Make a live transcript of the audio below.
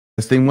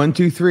Testing 1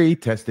 2 3.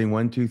 Testing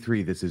 1 2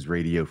 3. This is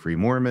Radio Free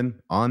Mormon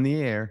on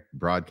the air,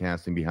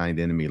 broadcasting behind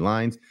enemy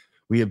lines.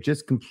 We have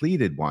just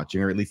completed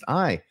watching, or at least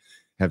I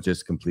have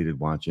just completed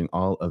watching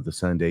all of the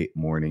Sunday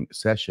morning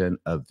session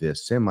of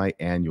this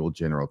semi-annual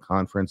General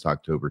Conference,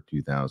 October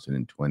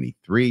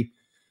 2023.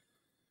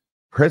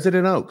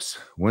 President Oaks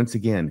once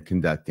again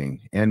conducting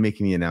and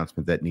making the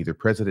announcement that neither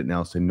President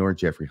Nelson nor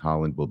Jeffrey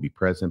Holland will be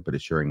present, but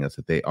assuring us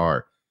that they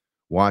are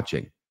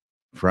watching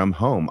from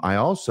home. I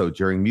also,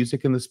 during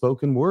music and the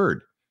spoken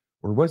word,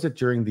 or was it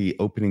during the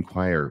opening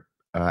choir?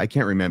 I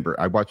can't remember.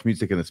 I watched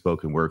music and the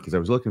spoken word because I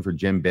was looking for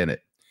Jim Bennett.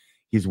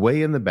 He's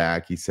way in the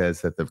back. He says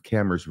that the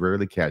cameras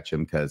rarely catch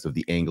him because of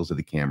the angles of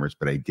the cameras,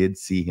 but I did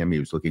see him. He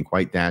was looking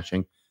quite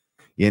dashing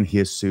in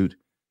his suit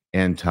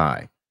and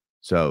tie.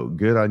 So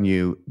good on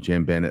you,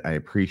 Jim Bennett. I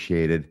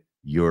appreciated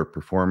your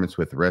performance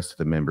with the rest of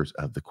the members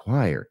of the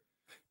choir.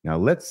 Now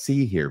let's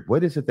see here.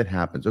 What is it that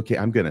happens? Okay,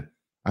 I'm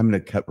gonna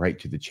cut right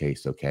to the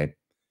chase, okay?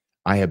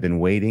 I have been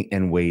waiting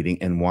and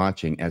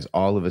watching, as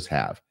all of us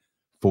have,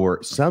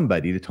 for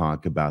somebody to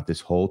talk about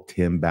this whole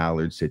Tim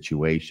Ballard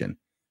situation.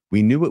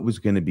 We knew it was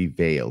going to be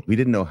veiled. We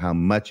didn't know how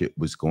much it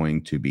was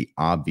going to be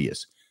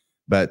obvious.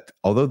 But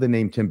although the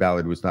name Tim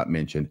Ballard was not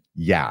mentioned,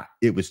 yeah,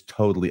 it was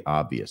totally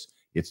obvious.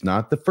 It's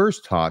not the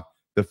first talk.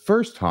 The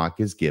first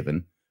talk is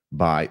given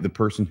by the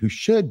person who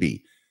should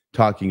be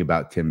talking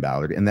about Tim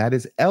Ballard, and that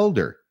is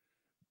Elder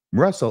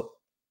Russell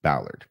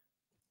Ballard.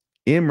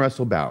 M.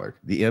 Russell Ballard,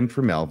 the M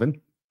for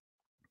Melvin.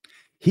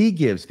 He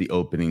gives the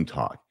opening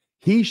talk.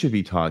 He should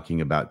be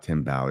talking about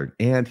Tim Ballard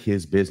and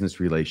his business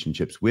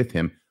relationships with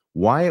him,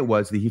 why it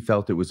was that he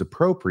felt it was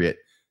appropriate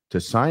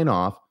to sign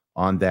off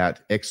on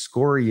that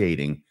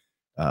excoriating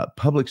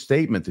public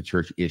statement the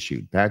church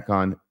issued back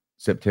on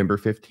September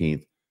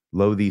 15th,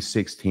 lo these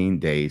 16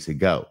 days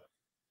ago.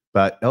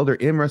 But Elder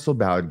M. Russell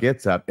Ballard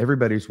gets up.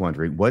 Everybody's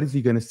wondering, what is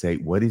he going to say?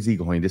 What is he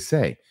going to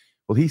say?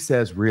 Well, he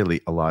says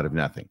really a lot of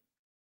nothing.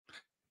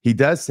 He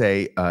does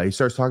say, he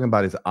starts talking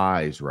about his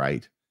eyes,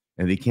 right?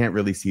 And he can't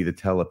really see the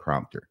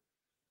teleprompter.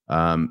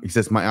 He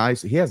says, my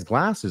eyes, he has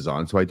glasses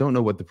on, so I don't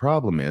know what the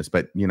problem is,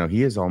 but, you know,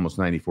 he is almost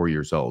 94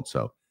 years old,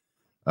 so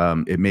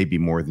it may be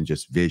more than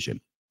just vision.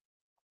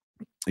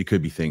 It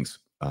could be things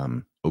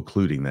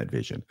occluding that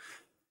vision.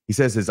 He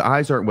says his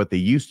eyes aren't what they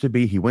used to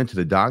be. He went to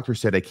the doctor,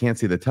 said, I can't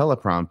see the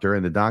teleprompter,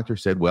 and the doctor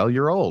said, well,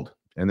 you're old,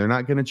 and they're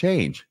not going to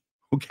change.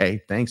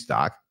 Okay, thanks,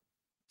 doc,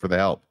 for the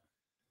help.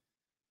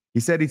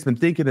 He said he's been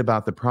thinking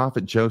about the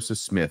prophet Joseph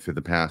Smith for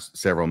the past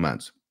several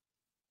months.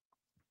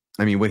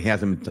 I mean, when he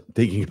hasn't been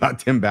thinking about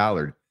Tim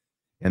Ballard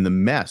and the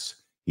mess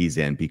he's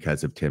in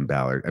because of Tim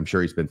Ballard, I'm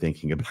sure he's been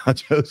thinking about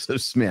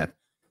Joseph Smith.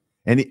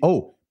 And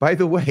by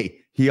the way,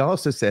 he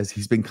also says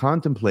he's been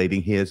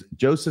contemplating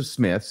Joseph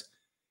Smith's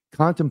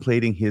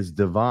contemplating his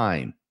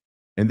divine.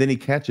 And then he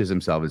catches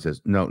himself and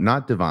says, no,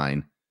 not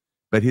divine,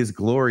 but his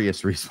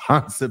glorious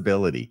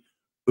responsibility.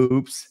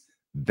 Oops,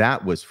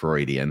 that was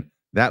Freudian.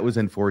 That was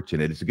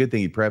unfortunate. It's a good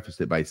thing he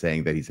prefaced it by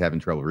saying that he's having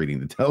trouble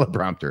reading the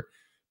teleprompter,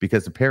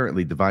 because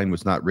apparently divine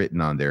was not written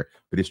on there,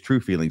 but his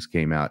true feelings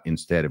came out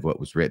instead of what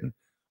was written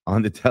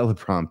on the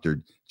teleprompter.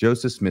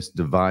 Joseph Smith's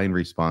divine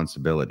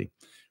responsibility.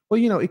 Well,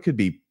 you know, it could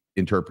be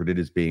interpreted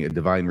as being a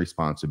divine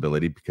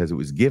responsibility because it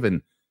was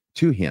given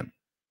to him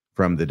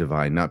from the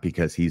divine, not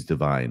because he's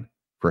divine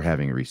for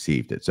having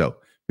received it. So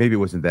maybe it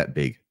wasn't that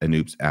big an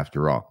oops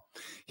after all.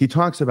 He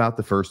talks about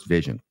the first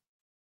vision.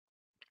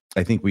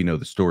 I think we know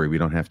the story. We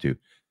don't have to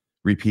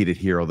repeat it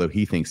here, although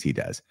he thinks he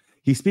does.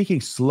 He's speaking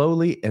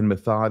slowly and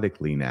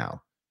methodically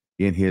now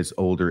in his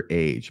older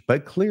age,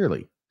 but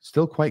clearly,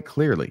 still quite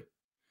clearly.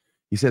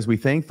 He says, we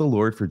thank the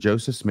Lord for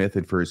Joseph Smith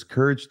and for his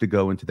courage to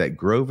go into that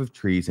grove of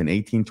trees in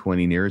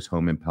 1820 near his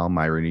home in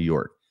Palmyra, New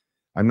York.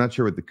 I'm not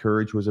sure what the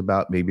courage was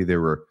about. Maybe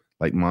there were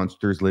like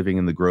monsters living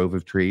in the grove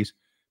of trees,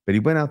 but he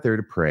went out there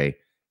to pray.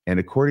 And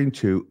according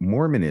to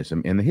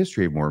Mormonism, in the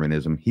history of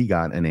Mormonism, he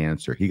got an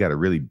answer. He got a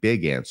really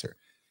big answer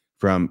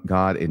from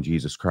God and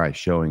Jesus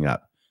Christ showing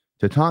up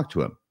to talk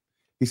to him.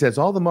 He says,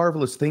 all the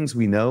marvelous things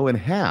we know and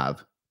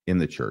have in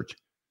the church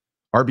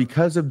are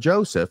because of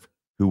Joseph,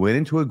 who went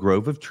into a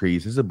grove of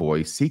trees as a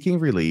boy seeking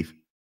relief,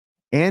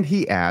 and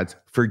he adds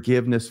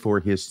forgiveness for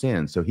his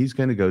sins. So he's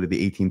going to go to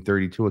the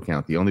 1832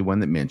 account, the only one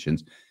that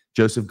mentions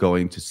Joseph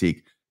going to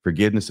seek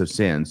forgiveness of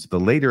sins. The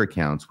later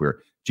accounts where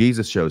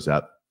Jesus shows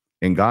up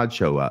and God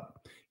show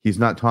up, he's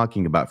not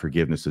talking about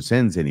forgiveness of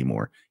sins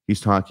anymore.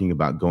 He's talking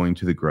about going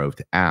to the grove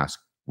to ask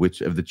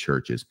which of the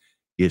churches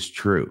is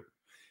true.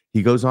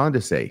 He goes on to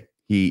say,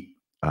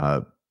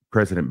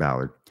 President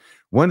Ballard,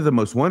 one of the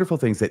most wonderful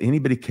things that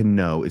anybody can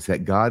know is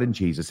that God and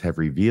Jesus have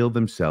revealed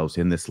themselves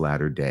in this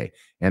latter day,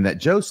 and that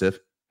Joseph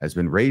has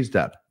been raised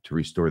up to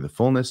restore the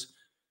fullness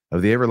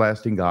of the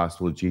everlasting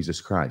gospel of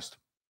Jesus Christ.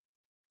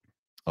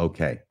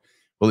 Okay.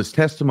 Well, his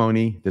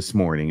testimony this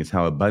morning is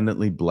how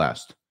abundantly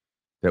blessed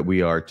that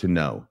we are to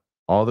know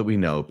all that we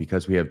know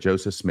because we have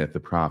Joseph Smith, the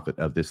prophet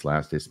of this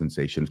last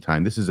dispensation of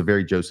time. This is a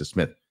very Joseph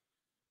Smith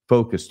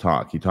focused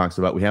talk. He talks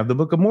about we have the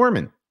Book of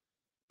Mormon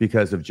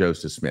because of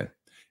Joseph Smith.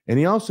 And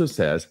he also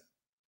says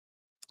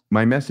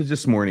My message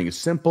this morning is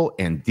simple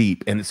and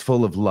deep, and it's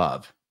full of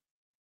love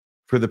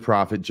for the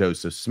prophet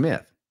Joseph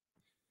Smith.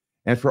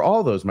 And for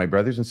all those, my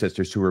brothers and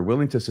sisters, who are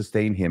willing to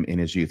sustain him in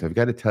his youth. I've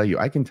got to tell you,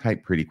 I can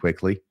type pretty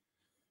quickly,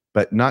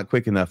 but not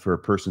quick enough for a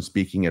person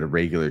speaking at a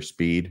regular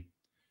speed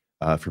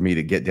for me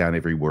to get down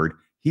every word.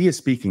 He is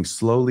speaking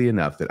slowly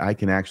enough that I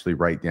can actually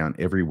write down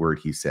every word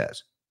he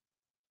says.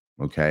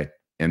 Okay?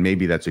 And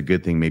maybe that's a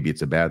good thing. Maybe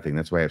it's a bad thing.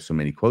 That's why I have so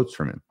many quotes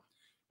from him,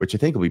 which I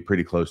think will be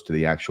pretty close to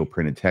the actual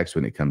printed text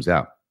when it comes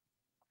out.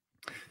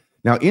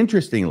 Now,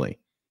 interestingly,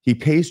 he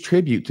pays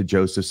tribute to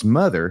Joseph's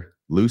mother,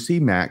 Lucy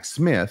Mack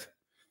Smith,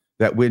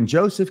 that when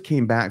Joseph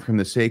came back from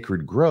the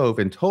sacred grove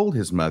and told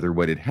his mother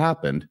what had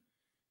happened,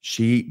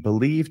 she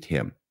believed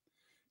him.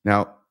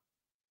 Now,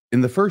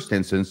 in the first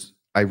instance,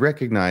 I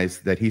recognize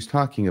that he's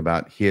talking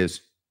about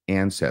his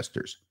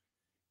ancestors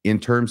in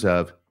terms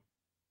of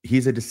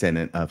he's a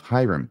descendant of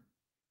Hiram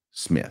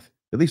Smith,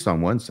 at least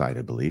on one side,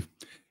 I believe.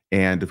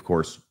 And of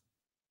course,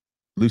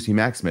 Lucy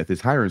Mack Smith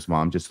is Hiram's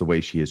mom, just the way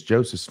she is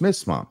Joseph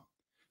Smith's mom.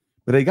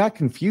 But I got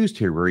confused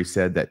here where he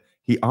said that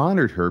he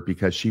honored her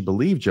because she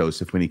believed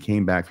Joseph when he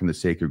came back from the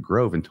sacred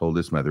grove and told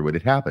his mother what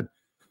had happened.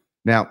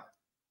 Now,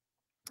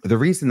 the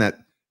reason that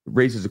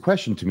raises a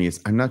question to me is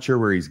I'm not sure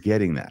where he's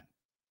getting that.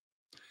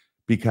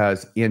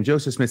 Because in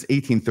Joseph Smith's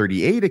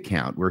 1838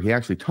 account, where he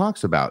actually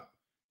talks about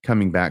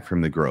coming back from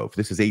the grove,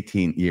 this is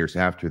 18 years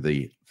after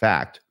the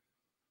fact.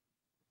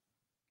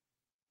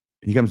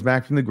 He comes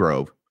back from the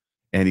grove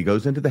and he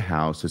goes into the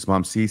house. His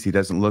mom sees he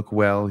doesn't look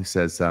well. He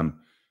says,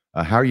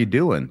 how are you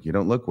doing? You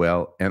don't look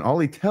well. And all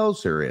he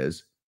tells her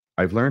is,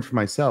 I've learned for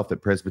myself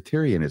that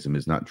Presbyterianism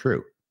is not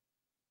true.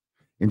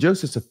 In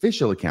Joseph's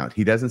official account,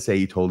 he doesn't say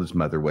he told his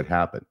mother what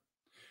happened,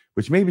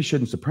 which maybe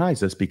shouldn't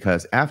surprise us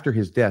because after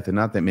his death, and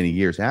not that many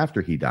years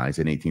after he dies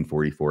in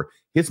 1844,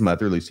 his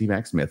mother, Lucy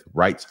Mack Smith,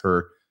 writes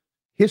her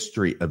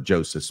history of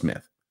Joseph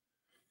Smith.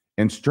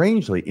 And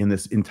strangely, in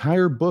this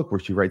entire book where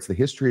she writes the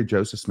history of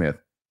Joseph Smith,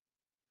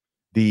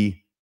 the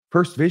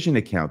first vision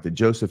account that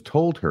Joseph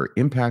told her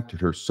impacted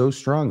her so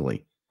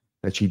strongly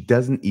that she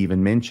doesn't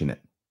even mention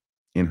it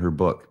in her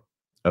book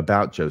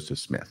about Joseph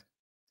Smith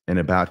and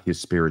about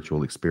his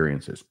spiritual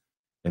experiences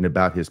and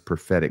about his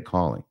prophetic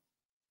calling.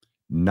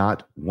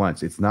 Not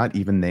once. It's not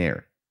even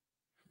there.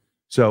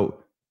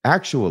 So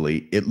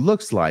actually, it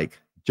looks like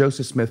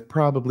Joseph Smith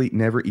probably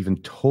never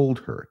even told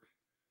her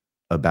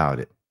about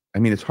it. I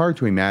mean, it's hard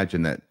to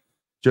imagine that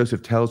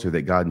Joseph tells her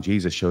that God and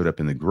Jesus showed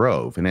up in the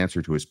grove in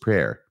answer to his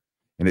prayer,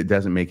 and it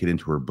doesn't make it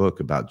into her book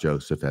about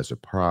Joseph as a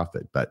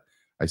prophet. But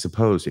I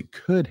suppose it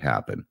could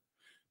happen.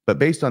 But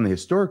based on the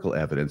historical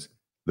evidence,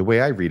 the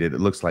way I read it,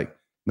 it looks like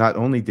not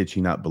only did she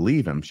not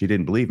believe him, she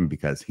didn't believe him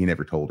because he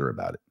never told her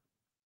about it.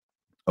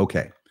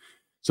 Okay.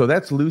 So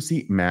that's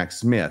Lucy Mack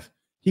Smith.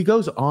 He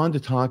goes on to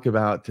talk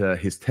about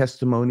his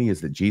testimony is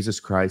that Jesus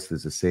Christ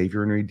is the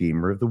Savior and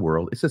Redeemer of the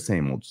world. It's the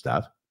same old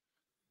stuff.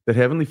 That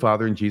Heavenly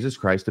Father and Jesus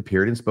Christ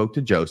appeared and spoke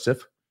to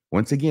Joseph.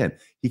 Once again,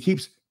 he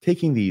keeps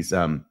taking these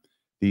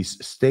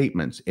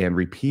statements and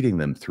repeating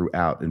them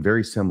throughout in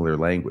very similar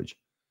language.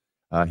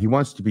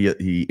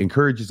 He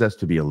encourages us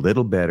to be a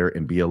little better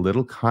and be a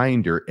little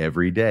kinder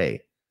every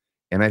day.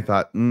 And I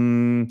thought,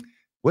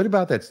 what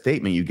about that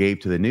statement you gave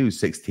to the news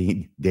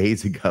 16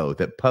 days ago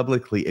that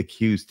publicly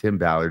accused Tim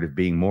Ballard of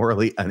being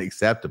morally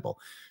unacceptable?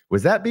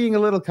 Was that being a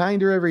little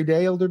kinder every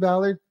day, Elder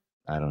Ballard?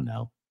 I don't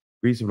know.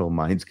 Reasonable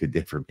minds could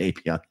differ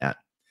maybe on that.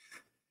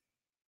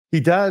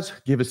 He does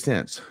give a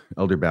sense,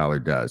 Elder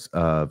Ballard does,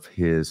 of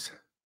his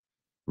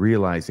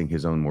realizing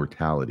his own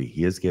mortality.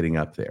 He is getting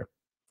up there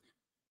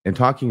and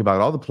talking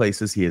about all the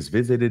places he has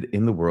visited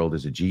in the world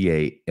as a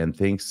GA and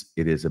thinks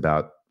it is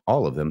about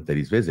all of them that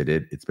he's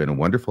visited. It's been a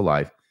wonderful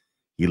life.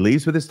 He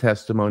leaves with his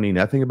testimony,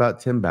 nothing about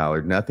Tim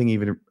Ballard, nothing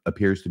even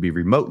appears to be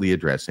remotely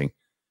addressing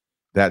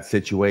that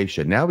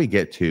situation. Now we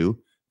get to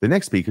the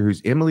next speaker,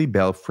 who's Emily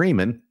Bell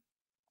Freeman,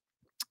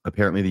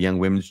 apparently the Young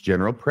Women's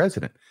General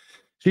President.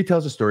 She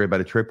tells a story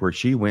about a trip where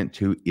she went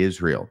to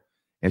Israel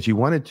and she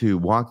wanted to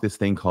walk this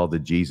thing called the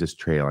Jesus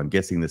Trail. I'm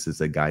guessing this is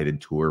a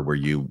guided tour where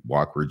you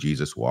walk where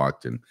Jesus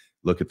walked and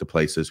look at the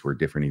places where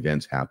different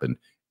events happened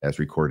as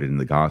recorded in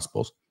the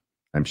Gospels.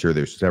 I'm sure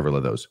there's several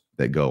of those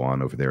that go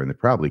on over there, and they're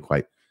probably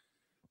quite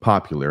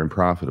popular and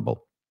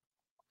profitable.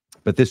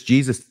 But this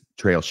Jesus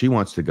Trail she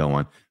wants to go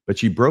on, but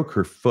she broke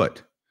her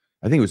foot.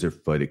 I think it was her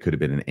foot. It could have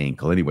been an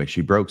ankle. Anyway,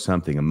 she broke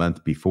something a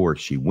month before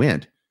she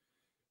went,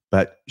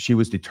 but she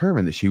was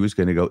determined that she was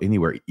going to go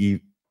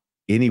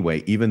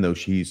anyway, even though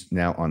she's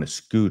now on a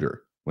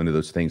scooter, one of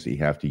those things that you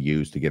have to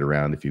use to get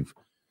around if you've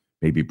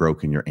maybe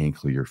broken your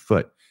ankle or your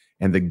foot.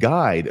 And the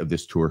guide of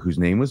this tour, whose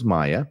name was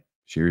Maya,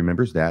 she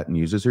remembers that and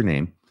uses her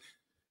name.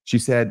 She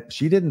said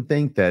she didn't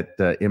think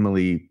that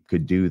Emily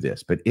could do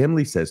this, but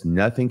Emily says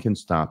nothing can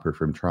stop her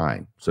from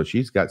trying. So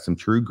she's got some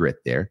true grit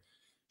there.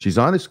 She's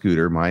on a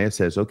scooter. Maya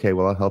says, okay,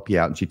 well, I'll help you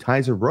out. And she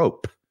ties a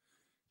rope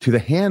to the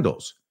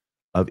handles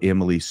of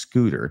Emily's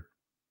scooter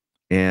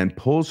and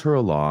pulls her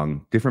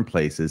along different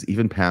places,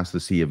 even past the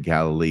Sea of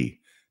Galilee.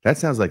 That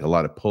sounds like a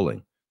lot of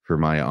pulling for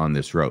Maya on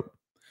this rope.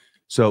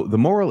 So the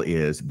moral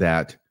is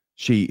that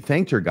She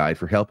thanked her guide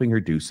for helping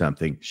her do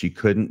something she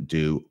couldn't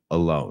do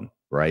alone,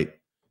 right?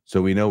 So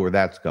we know where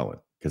that's going,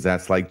 because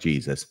that's like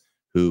Jesus,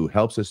 who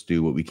helps us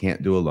do what we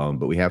can't do alone,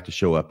 but we have to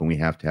show up and we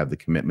have to have the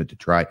commitment to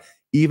try,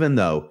 even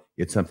though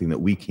it's something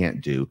that we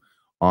can't do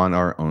on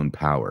our own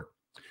power.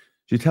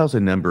 She tells a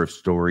number of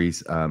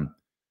stories.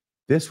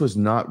 This was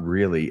not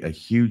really a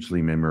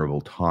hugely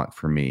memorable talk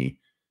for me.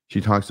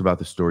 She talks about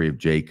the story of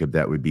Jacob,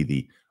 that would be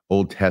the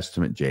Old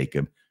Testament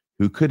Jacob,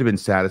 who could have been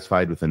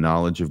satisfied with the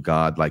knowledge of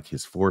God like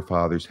his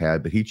forefathers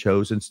had, but he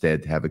chose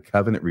instead to have a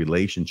covenant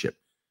relationship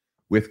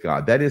with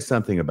God. That is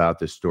something about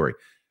this story.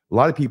 A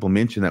lot of people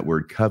mention that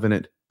word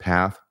covenant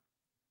path,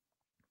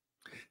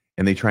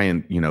 and they try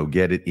and,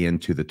 get it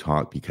into the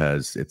talk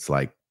because it's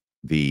like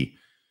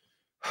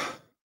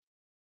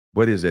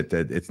what is it?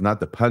 That it's not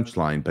the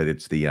punchline, but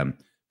it's the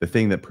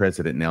thing that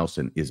President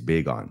Nelson is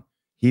big on.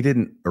 He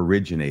didn't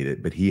originate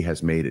it, but he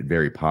has made it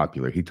very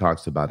popular. He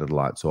talks about it a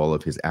lot, so all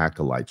of his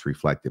acolytes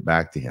reflect it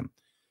back to him.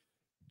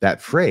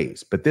 That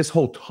phrase, but this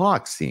whole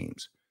talk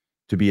seems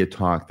to be a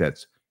talk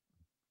that's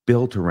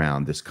built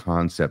around this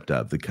concept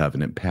of the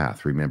covenant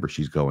path. Remember,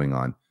 she's going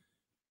on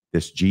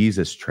this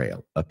Jesus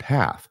trail, a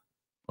path,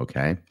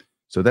 okay?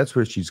 So that's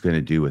what she's going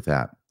to do with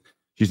that.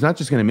 She's not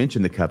just going to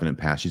mention the covenant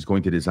path. She's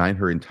going to design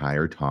her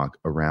entire talk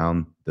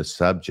around the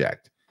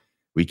subject.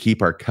 We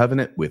keep our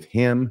covenant with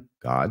him,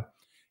 God,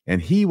 and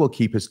he will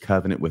keep his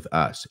covenant with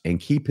us and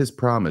keep his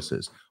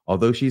promises,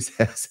 although she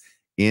says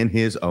in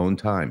his own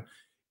time.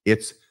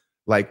 It's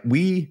like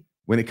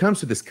when it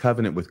comes to this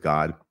covenant with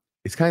God,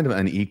 it's kind of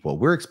unequal.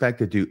 We're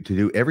expected to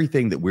do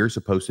everything that we're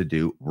supposed to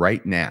do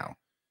right now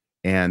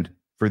and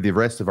for the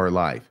rest of our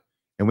life.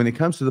 And when it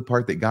comes to the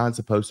part that God's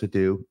supposed to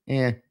do,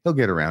 he'll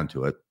get around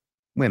to it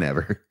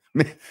whenever.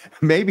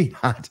 Maybe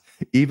not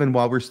even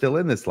while we're still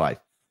in this life.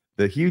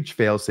 The huge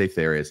fail-safe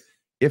there is,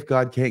 if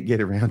God can't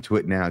get around to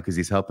it now because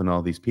he's helping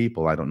all these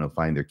people, I don't know,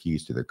 find their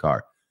keys to their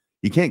car.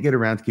 He can't get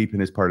around to keeping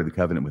his part of the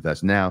covenant with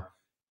us now.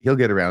 He'll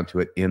get around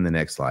to it in the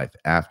next life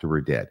after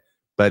we're dead.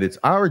 But it's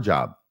our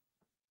job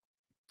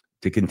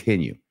to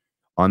continue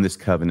on this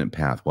covenant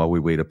path while we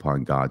wait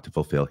upon God to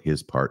fulfill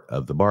his part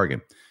of the bargain.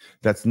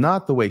 That's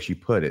not the way she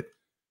put it,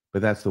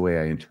 but that's the way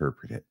I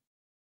interpret it.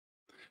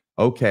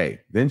 Okay,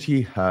 then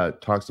she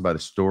talks about a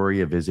story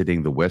of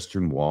visiting the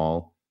Western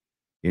Wall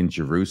in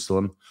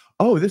Jerusalem.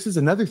 Oh, this is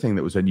another thing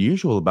that was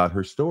unusual about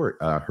her story,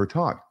 her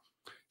talk.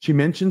 She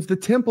mentions the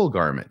temple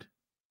garment,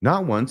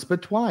 not once,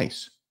 but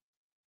twice.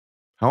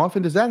 How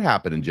often does that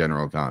happen in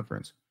General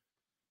Conference?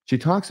 She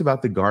talks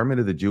about the garment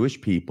of the Jewish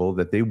people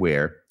that they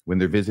wear when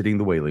they're visiting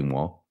the Wailing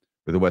Wall,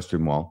 or the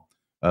Western Wall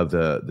of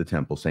the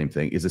temple, same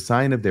thing, is a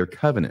sign of their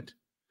covenant.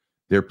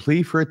 Their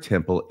plea for a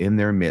temple in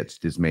their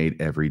midst is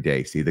made every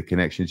day. See the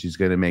connection she's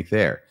going to make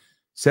there.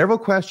 Several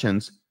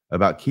questions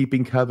about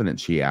keeping covenant,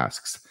 she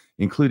asks,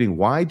 including,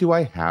 why do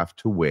I have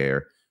to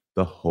wear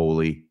the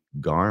holy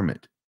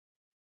garment?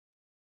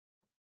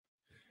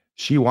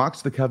 She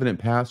walks the covenant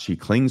path. She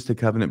clings to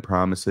covenant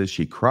promises.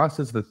 She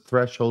crosses the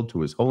threshold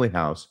to his holy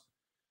house.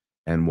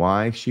 And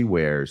why she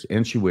wears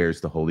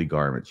the holy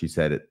garment. She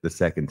said it the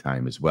second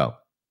time as well.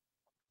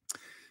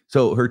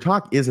 So her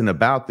talk isn't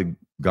about the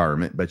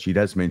garment, but she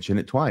does mention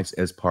it twice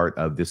as part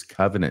of this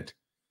covenant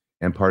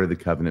and part of the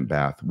covenant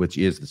bath, which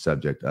is the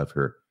subject of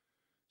her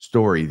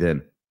story.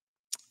 Then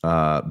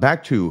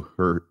back to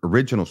her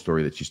original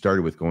story that she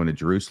started with, going to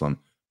Jerusalem.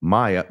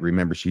 Maya,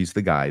 remember, she's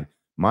the guide.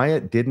 Maya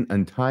didn't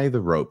untie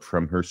the rope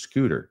from her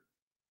scooter,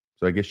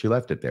 so I guess she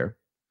left it there.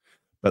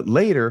 But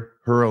later,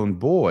 her own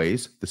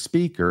boys, the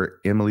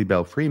speaker, Emily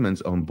Bell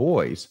Freeman's own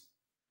boys,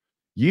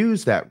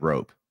 used that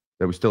rope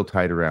that was still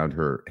tied around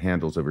her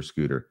handles of her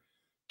scooter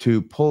to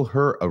pull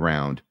her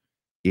around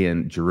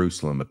in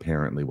Jerusalem,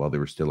 apparently, while they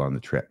were still on the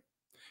trip.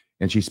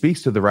 And she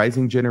speaks to the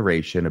rising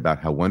generation about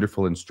how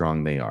wonderful and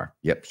strong they are.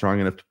 Yep, strong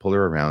enough to pull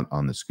her around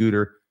on the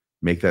scooter,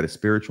 make that a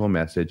spiritual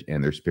message,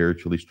 and they're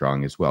spiritually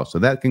strong as well. So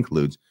that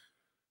concludes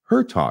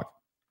her talk.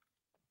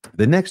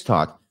 The next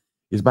talk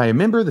is by a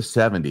member of the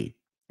 70,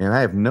 and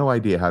I have no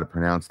idea how to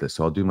pronounce this,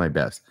 so I'll do my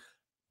best.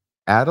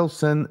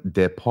 Adelson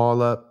de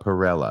Paula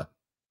Perella.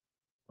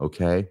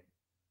 Okay?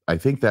 I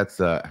think that's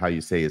how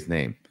you say his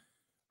name.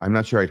 I'm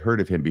not sure I'd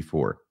heard of him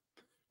before.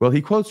 Well, he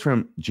quotes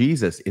from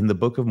Jesus in the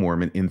Book of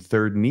Mormon in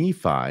 3rd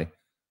Nephi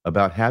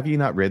about, have you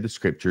not read the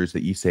scriptures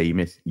that you say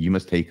you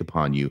must take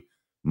upon you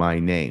my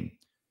name?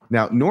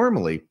 Now,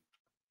 normally,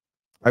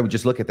 I would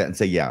just look at that and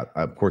say, yeah,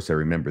 of course I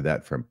remember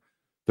that from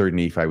 3rd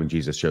Nephi when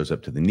Jesus shows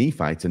up to the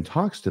Nephites and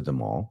talks to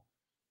them all.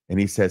 And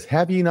he says,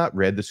 have you not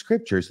read the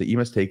scriptures that you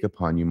must take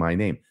upon you my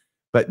name?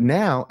 But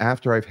now,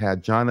 after I've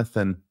had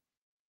Jonathan,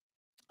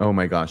 oh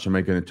my gosh, am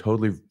I going to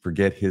totally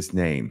forget his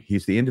name?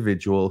 He's the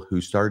individual who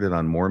started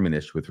on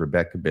Mormonish with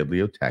Rebecca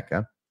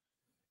Biblioteca.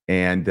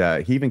 And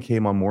he even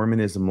came on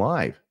Mormonism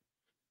Live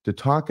to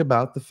talk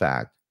about the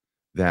fact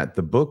that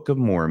the Book of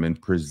Mormon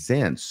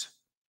presents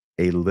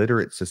a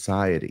literate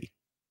society.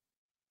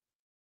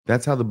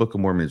 That's how the Book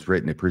of Mormon is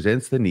written. It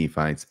presents the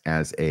Nephites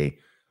as a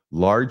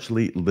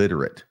largely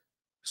literate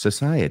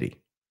society.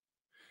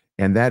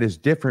 And that is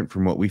different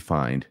from what we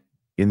find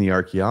in the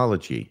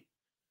archaeology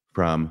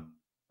from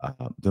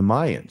the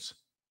Mayans,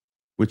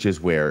 which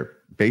is where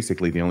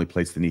basically the only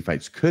place the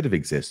Nephites could have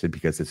existed,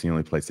 because it's the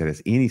only place that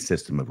has any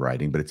system of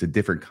writing, but it's a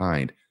different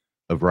kind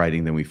of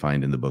writing than we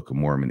find in the Book of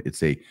Mormon.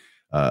 It's a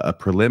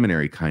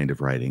preliminary kind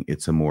of writing.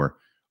 It's a more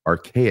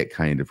archaic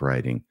kind of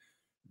writing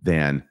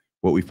than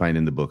what we find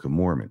in the Book of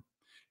Mormon.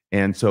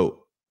 And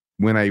so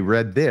when I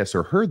read this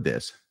or heard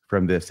this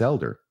from this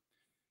elder,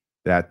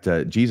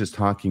 that Jesus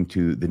talking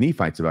to the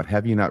Nephites about,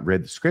 have you not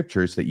read the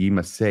scriptures that ye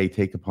must say,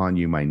 take upon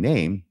you my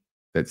name,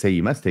 that say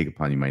you must take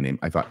upon you my name,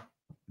 I thought,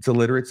 it's a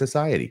literate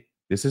society.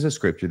 This is a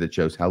scripture that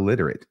shows how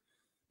literate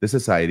the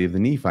society of the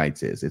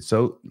Nephites is. It's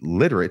so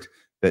literate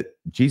that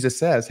Jesus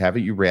says,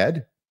 haven't you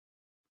read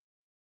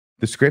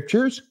the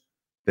scriptures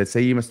that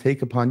say you must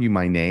take upon you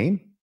my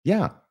name?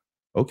 Yeah.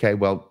 Okay,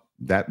 well,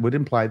 that would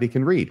imply they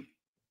can read.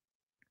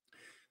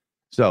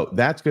 So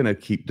that's going to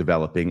keep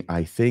developing.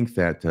 I think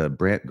that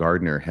Brant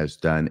Gardner has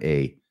done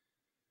a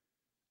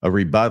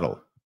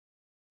rebuttal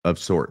of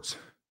sorts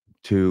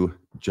to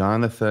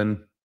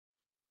Jonathan.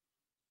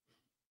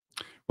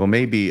 Well,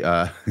 maybe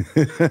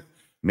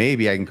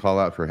maybe I can call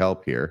out for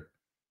help here.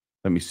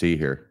 Let me see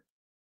here.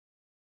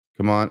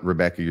 Come on,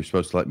 Rebecca, you're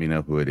supposed to let me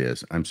know who it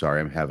is. I'm sorry,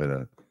 I'm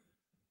having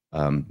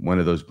one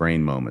of those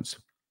brain moments.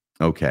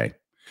 Okay.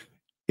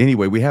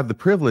 Anyway, we have the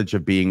privilege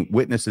of being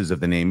witnesses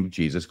of the name of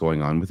Jesus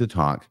going on with the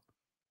talk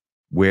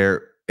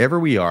wherever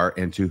we are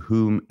and to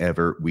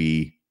whomever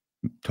we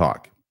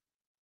talk.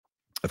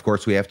 Of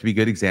course, we have to be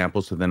good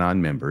examples to the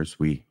non-members.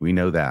 We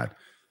know that.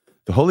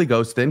 The Holy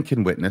Ghost then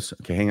can witness.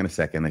 Okay, hang on a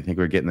second. I think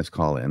we're getting this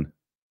call in.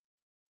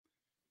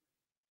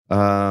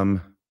 No,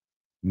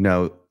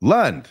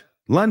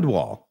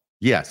 Lundwall.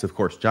 Yes, of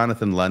course,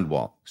 Jonathan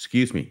Lundwall.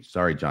 Excuse me.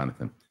 Sorry,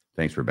 Jonathan.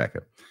 Thanks,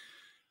 Rebecca.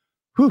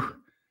 Whew.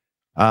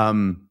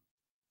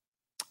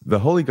 The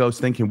Holy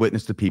Ghost then can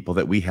witness to people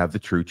that we have the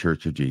true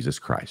church of Jesus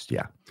Christ.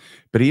 Yeah.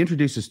 But he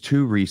introduces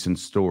two recent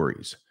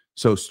stories.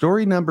 So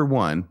story number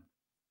one,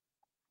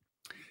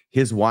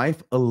 his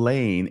wife,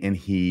 Elaine, and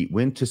he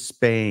went to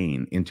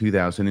Spain in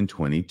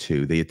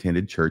 2022. They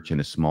attended church in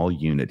a small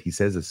unit. He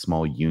says a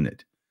small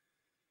unit.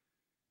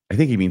 I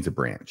think he means a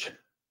branch.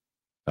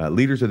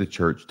 Leaders of the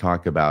church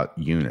talk about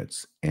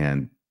units,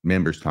 and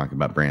members talk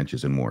about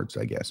branches and wards,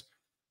 I guess.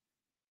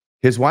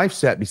 His wife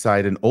sat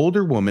beside an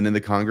older woman in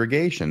the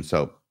congregation.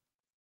 So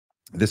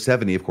the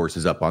 70, of course,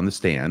 is up on the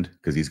stand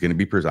because he's going to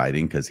be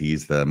presiding because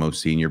he's the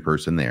most senior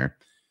person there.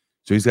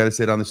 So he's got to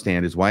sit on the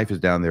stand. His wife is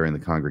down there in the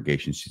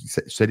congregation. She's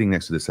sitting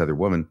next to this other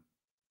woman.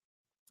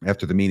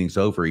 After the meeting's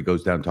over, he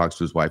goes down and talks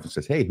to his wife and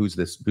says, hey, who's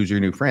this? Who's your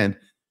new friend?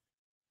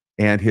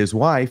 And his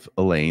wife,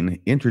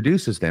 Elaine,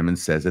 introduces them and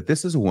says that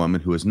this is a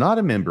woman who is not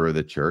a member of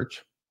the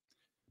church,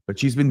 but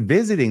she's been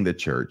visiting the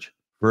church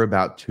for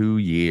about 2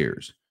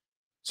 years.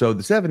 So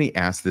the 70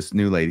 asks this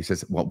new lady,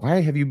 says, well,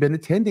 why have you been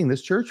attending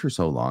this church for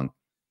so long?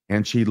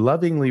 And she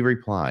lovingly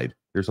replied,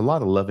 there's a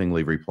lot of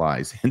lovingly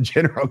replies in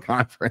General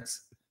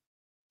Conference.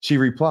 She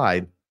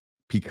replied,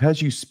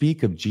 because you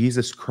speak of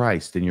Jesus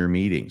Christ in your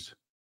meetings.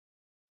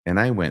 And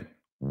I went,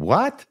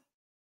 what?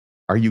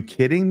 Are you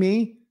kidding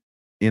me?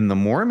 In the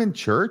Mormon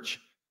church?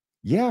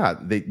 Yeah,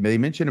 they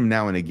mention him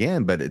now and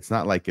again, but it's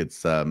not like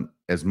it's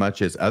as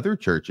much as other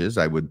churches,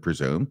 I would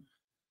presume,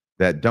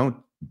 that don't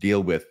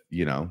deal with,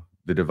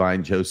 the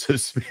divine Joseph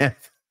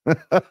Smith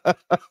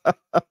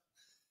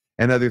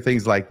and other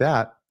things like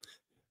that.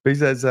 But he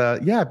says,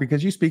 yeah,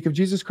 because you speak of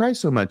Jesus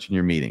Christ so much in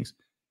your meetings.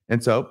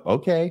 And so,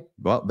 okay,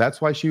 well,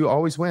 that's why she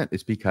always went.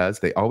 It's because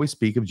they always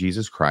speak of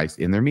Jesus Christ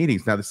in their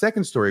meetings. Now, the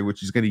second story, which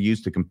he's going to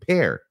use to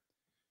compare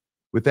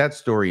with that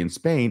story in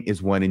Spain,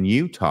 is one in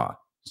Utah.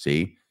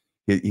 See,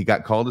 he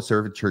got called to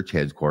serve at church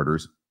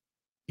headquarters.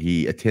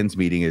 He attends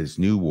meeting at his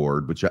new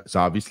ward, which is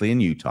obviously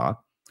in Utah.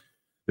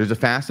 There's a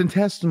fast and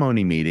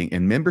testimony meeting,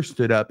 and members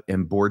stood up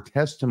and bore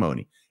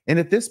testimony. And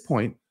at this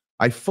point,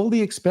 I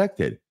fully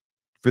expected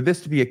for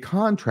this to be a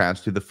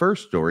contrast to the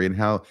first story and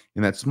how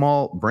in that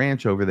small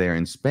branch over there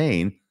in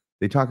Spain,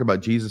 they talk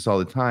about Jesus all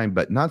the time,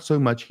 but not so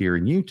much here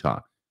in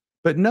Utah.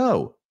 But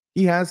no,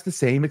 he has the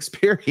same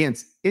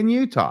experience in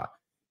Utah.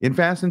 In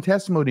fast and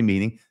testimony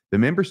meeting, the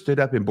members stood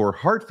up and bore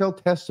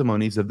heartfelt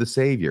testimonies of the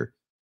Savior,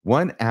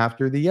 one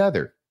after the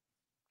other.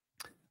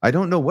 I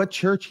don't know what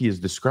church he is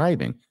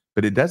describing,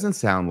 but it doesn't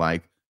sound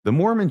like the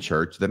Mormon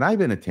church that I've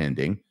been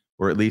attending,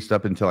 or at least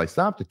up until I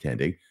stopped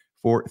attending,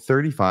 for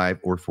 35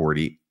 or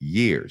 40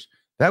 years.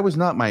 That was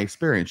not my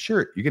experience.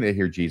 Sure, you're going to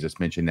hear Jesus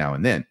mentioned now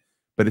and then,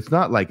 but it's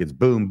not like it's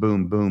boom,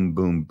 boom, boom,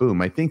 boom,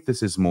 boom. I think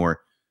this is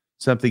more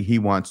something he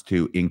wants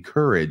to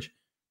encourage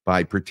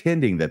by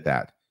pretending that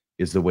that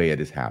is the way it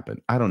has happened.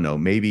 I don't know.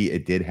 Maybe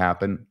it did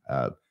happen.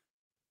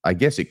 I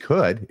guess it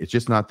could. It's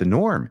just not the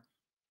norm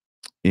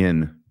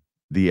in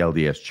the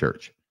LDS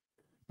church.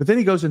 But then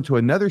he goes into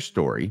another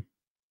story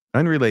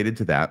unrelated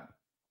to that.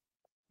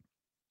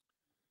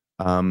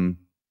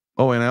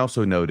 Oh, and I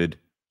also noted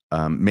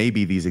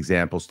maybe these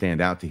examples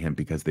stand out to him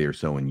because they are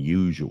so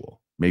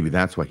unusual. Maybe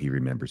that's why he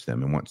remembers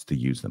them and wants to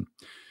use them.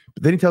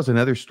 But then he tells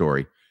another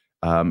story.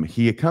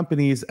 He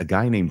accompanies a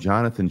guy named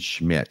Jonathan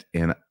Schmidt,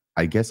 and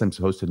I guess I'm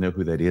supposed to know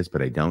who that is,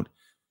 but I don't.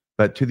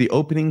 but to the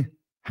opening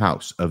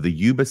house of the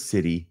Yuba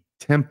City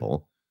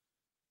Temple.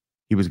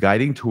 He was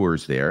guiding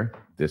tours there,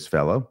 this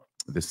fellow,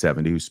 the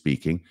 70 who's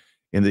speaking,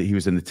 and he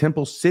was in the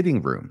temple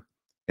sitting room,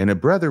 and a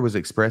brother was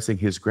expressing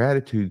his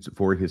gratitude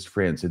for his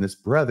friends, and this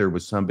brother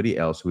was somebody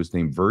else who was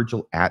named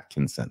Virgil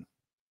Atkinson,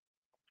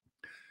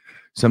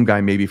 some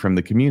guy maybe from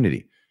the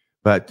community.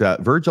 But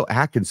Virgil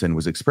Atkinson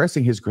was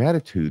expressing his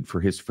gratitude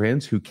for his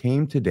friends who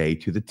came today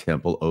to the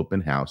temple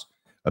open house.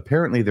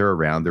 Apparently they're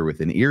around, they're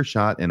within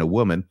earshot, and a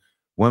woman,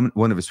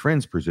 one of his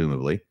friends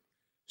presumably,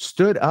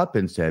 stood up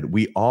and said,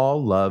 "We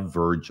all love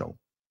Virgil,"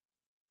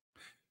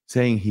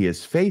 saying he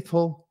is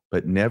faithful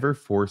but never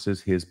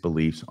forces his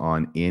beliefs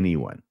on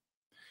anyone.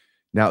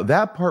 Now,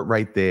 that part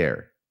right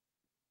there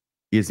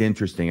is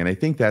interesting, and I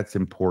think that's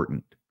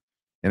important.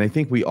 And I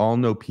think we all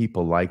know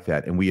people like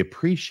that, and we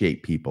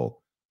appreciate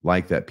people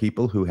like that,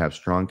 people who have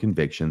strong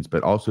convictions,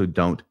 but also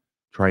don't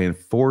try and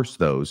force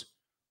those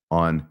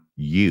on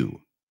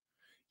you.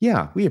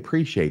 Yeah, we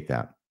appreciate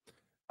that.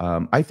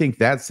 I think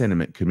that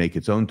sentiment could make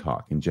its own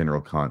talk in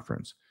General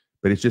Conference,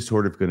 but it's just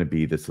sort of going to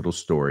be this little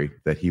story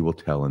that he will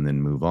tell and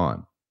then move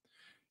on.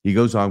 He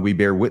goes on, "We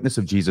bear witness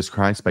of Jesus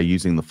Christ by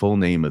using the full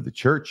name of the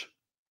church."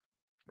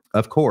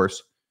 Of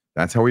course,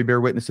 that's how we bear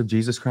witness of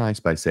Jesus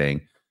Christ, by saying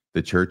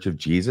the Church of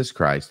Jesus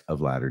Christ of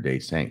Latter-day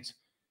Saints.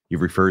 He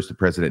refers to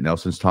President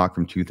Nelson's talk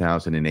from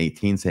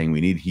 2018, saying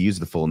we need to use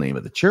the full name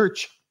of the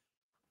church.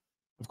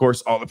 Of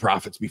course, all the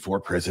prophets before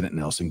President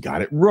Nelson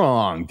got it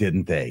wrong,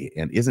 didn't they?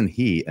 And isn't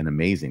he an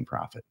amazing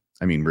prophet?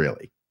 I mean,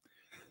 really.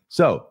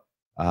 So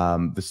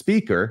the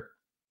speaker,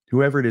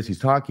 whoever it is he's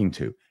talking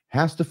to,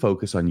 has to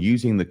focus on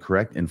using the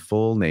correct and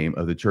full name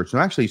of the church.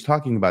 Now, actually, he's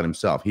talking about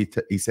himself.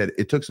 He said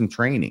it took some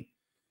training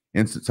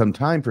and some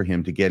time for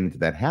him to get into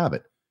that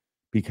habit,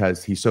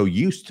 because he's so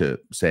used to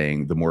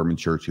saying the Mormon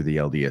Church or the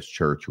LDS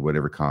Church or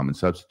whatever common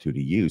substitute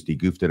he used. He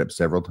goofed it up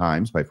several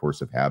times by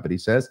force of habit, he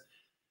says.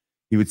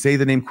 He would say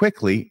the name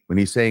quickly. When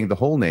he's saying the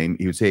whole name,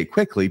 he would say it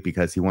quickly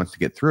because he wants to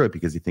get through it,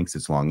 because he thinks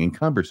it's long and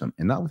cumbersome,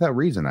 and not without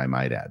reason, I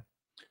might add.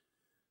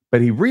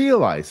 But he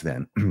realized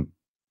then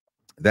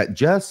that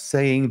just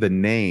saying the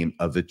name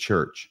of the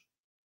church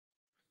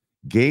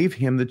gave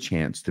him the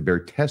chance to bear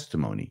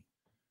testimony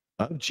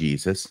of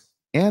Jesus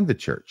and the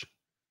church.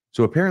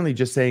 So apparently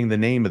just saying the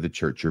name of the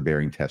church, you're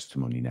bearing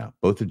testimony now,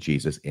 both of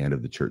Jesus and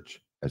of the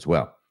church as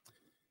well.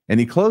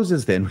 And he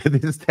closes then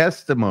with his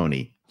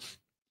testimony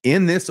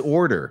in this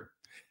order.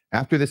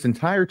 After this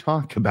entire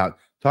talk about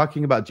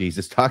talking about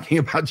Jesus, talking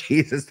about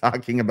Jesus,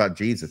 talking about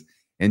Jesus,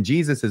 and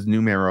Jesus is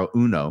numero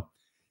uno,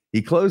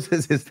 he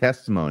closes his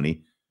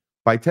testimony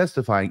by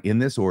testifying in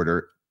this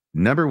order.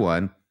 Number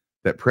one,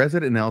 that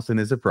President Nelson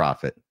is a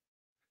prophet.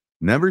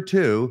 Number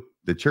two,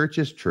 the church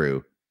is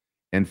true.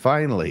 And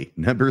finally,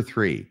 number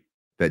three,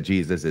 that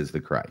Jesus is the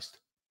Christ.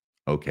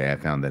 Okay, I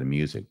found that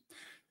amusing.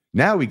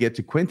 Now we get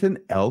to Quentin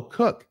L.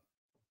 Cook.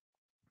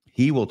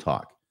 He will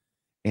talk.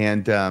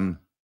 And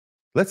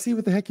let's see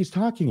what the heck he's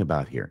talking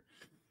about here.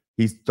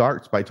 He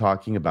starts by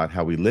talking about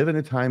how we live in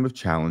a time of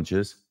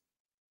challenges.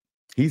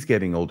 He's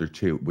getting older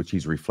too, which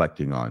he's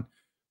reflecting on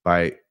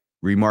by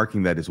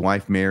remarking that his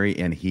wife Mary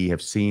and he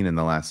have seen in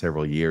the last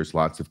several years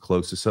lots of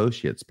close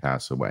associates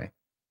pass away.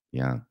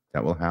 Yeah,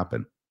 that will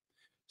happen.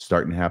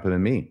 Starting to happen to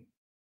me.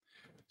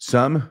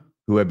 Some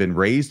who have been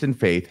raised in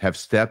faith have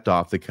stepped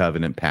off the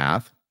covenant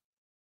path.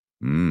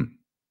 And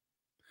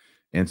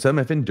some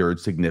have endured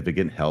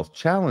significant health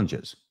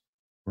challenges.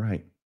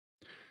 Right.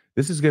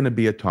 This is going to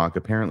be a talk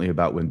apparently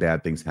about when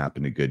bad things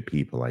happen to good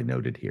people, I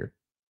noted here.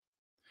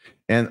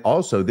 And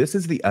also, this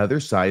is the other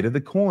side of the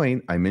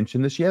coin. I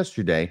mentioned this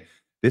yesterday.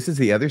 This is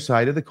the other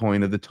side of the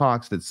coin of the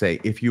talks that say,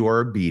 if you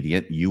are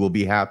obedient, you will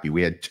be happy.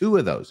 We had two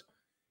of those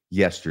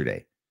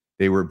yesterday.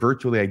 They were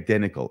virtually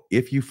identical.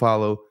 If you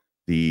follow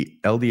the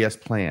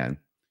LDS plan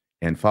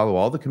and follow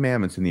all the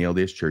commandments in the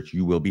LDS church,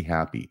 you will be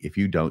happy. If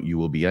you don't, you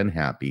will be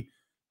unhappy.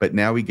 But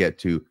now we get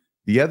to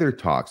the other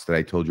talks that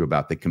I told you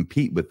about that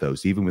compete with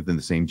those, even within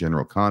the same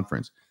general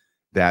conference,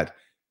 that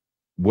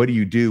what do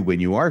you do when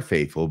you are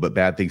faithful, but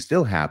bad things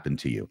still happen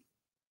to you?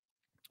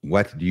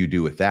 What do you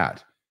do with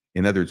that?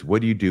 In other words,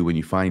 what do you do when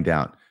you find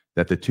out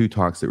that the two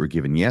talks that were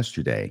given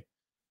yesterday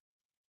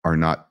are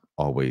not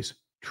always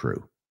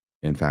true?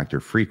 In fact, are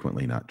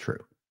frequently not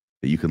true.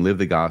 That you can live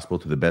the gospel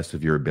to the best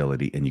of your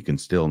ability and you can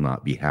still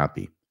not be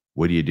happy.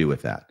 What do you do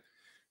with that?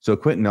 So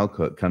Quentin L.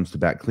 Cook comes to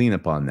back clean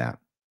up on that.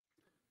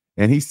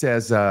 And he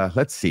says,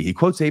 let's see, he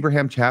quotes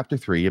Abraham chapter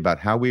 3 about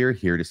how we are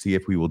here to see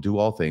if we will do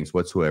all things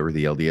whatsoever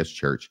the LDS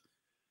church,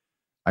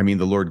 the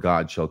Lord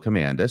God shall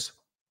command us.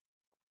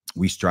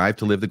 We strive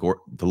to live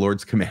the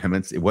Lord's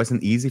commandments. It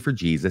wasn't easy for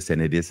Jesus,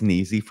 and it isn't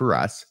easy for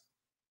us.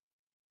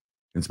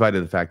 In spite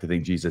of the fact, I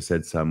think Jesus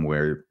said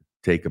somewhere,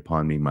 take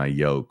upon me my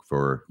yoke,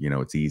 for,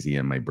 it's easy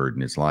and my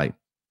burden is light.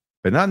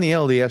 But not in the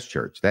LDS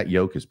church. That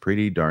yoke is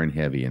pretty darn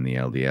heavy in the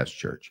LDS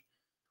church,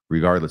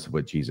 regardless of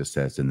what Jesus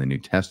says in the New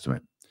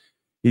Testament.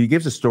 He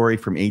gives a story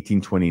from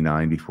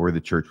 1829, before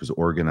the church was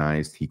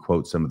organized. He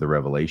quotes some of the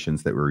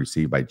revelations that were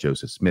received by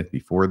Joseph Smith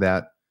before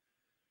that.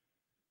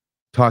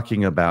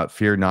 talking about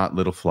fear not,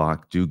 little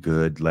flock, do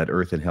good, let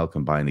earth and hell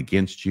combine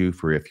against you,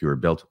 for if you are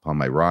built upon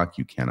my rock,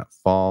 you cannot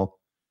fall.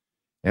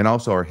 And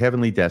also our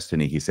heavenly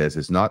destiny, he says,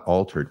 is not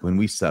altered when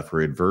we suffer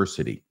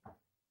adversity.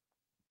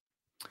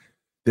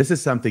 This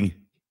is something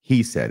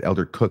he said,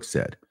 Elder Cook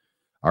said.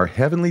 Our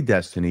heavenly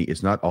destiny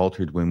is not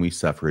altered when we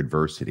suffer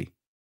adversity.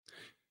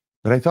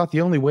 But I thought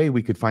the only way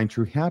we could find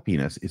true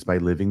happiness is by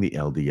living the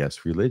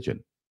LDS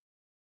religion.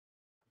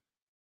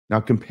 Now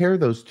compare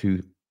those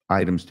two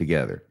items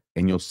together,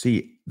 and you'll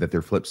see that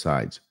they're flip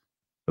sides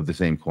of the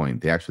same coin.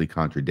 They actually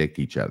contradict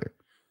each other.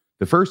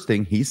 The first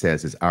thing he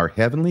says is our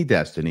heavenly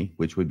destiny,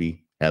 which would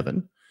be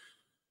heaven.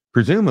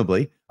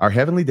 Presumably, our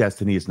heavenly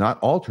destiny is not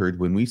altered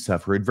when we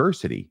suffer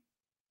adversity.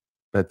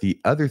 But the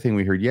other thing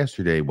we heard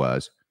yesterday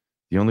was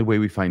the only way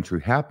we find true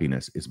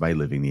happiness is by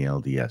living the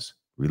LDS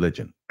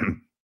religion.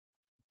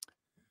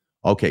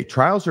 Okay,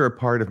 trials are a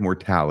part of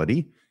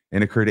mortality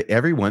and occur to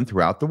everyone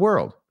throughout the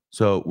world.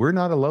 So we're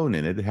not alone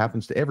in it. It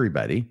happens to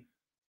everybody.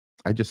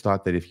 I just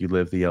thought that if you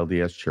live the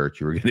LDS church,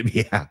 you were going to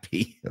be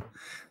happy.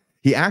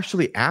 He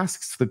actually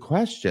asks the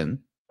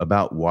question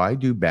about why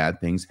do bad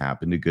things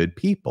happen to good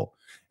people?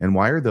 And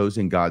why are those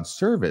in God's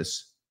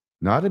service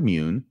not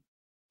immune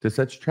to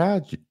such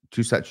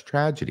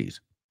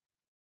tragedies?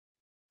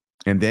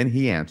 And then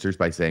he answers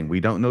by saying,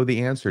 we don't know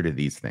the answer to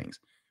these things.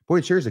 Boy,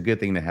 it sure is a good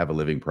thing to have a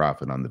living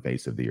prophet on the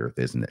face of the earth,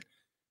 isn't it?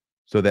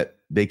 So that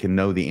they can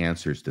know the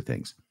answers to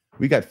things.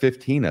 We got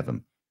 15 of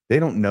them. They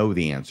don't know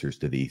the answers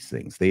to these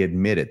things. They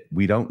admit it.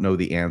 We don't know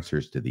the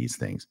answers to these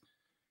things.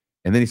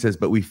 And then he says,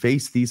 but we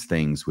face these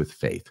things with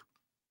faith.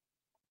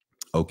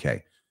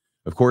 Okay.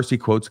 Of course, he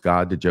quotes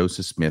God to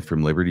Joseph Smith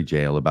from Liberty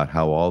Jail about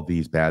how all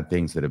these bad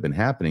things that have been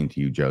happening to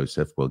you,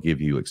 Joseph, will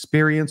give you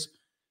experience,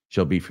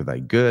 shall be for thy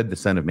good. The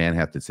Son of Man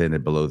hath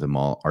descended below them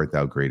all. Art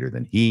thou greater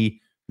than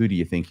he? Who do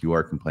you think you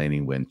are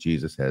complaining when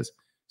Jesus has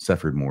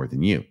suffered more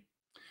than you?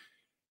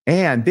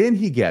 And then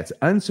he gets,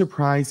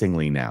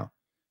 unsurprisingly now,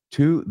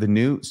 to the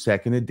new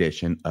second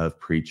edition of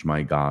Preach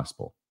My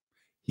Gospel.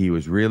 He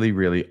was really,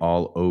 really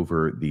all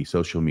over the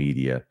social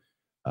media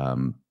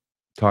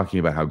talking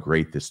about how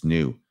great this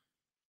new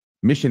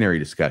missionary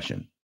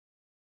discussion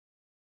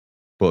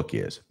book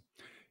is.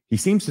 He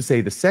seems to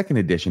say the second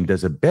edition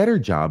does a better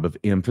job of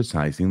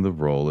emphasizing the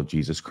role of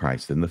Jesus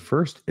Christ than the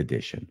first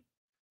edition.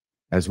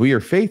 As we are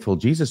faithful,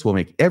 Jesus will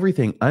make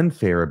everything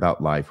unfair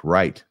about life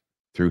right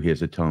through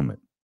his atonement.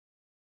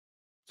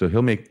 So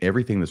he'll make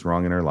everything that's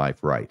wrong in our life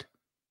right,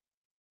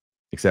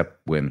 except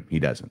when he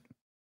doesn't.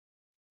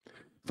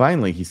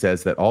 Finally, he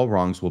says that all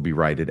wrongs will be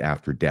righted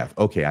after death.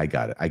 Okay, I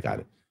got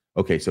it.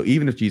 Okay, so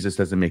even if Jesus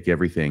doesn't make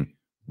everything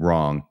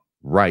wrong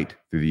right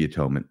through the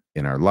atonement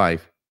in our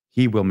life,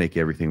 he will make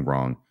everything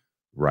wrong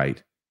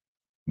right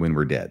when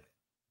we're dead.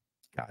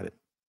 Got it.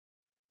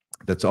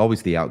 That's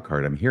always the out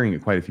card. I'm hearing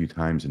it quite a few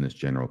times in this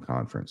general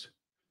conference.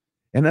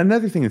 And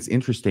another thing that's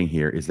interesting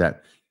here is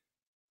that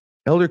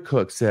Elder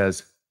Cook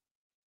says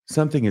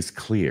something is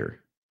clear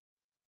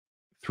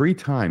 3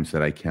 times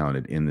that I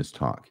counted in this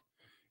talk.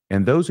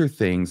 And those are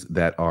things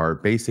that are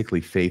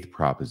basically faith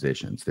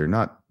propositions. They're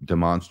not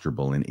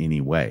demonstrable in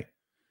any way.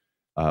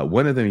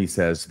 One of them, he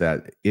says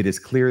that it is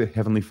clear that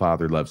Heavenly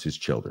Father loves his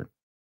children.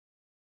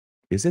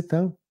 Is it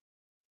though?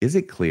 Is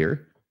it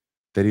clear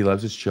that he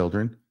loves his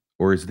children?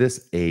 Or is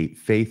this a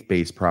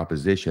faith-based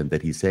proposition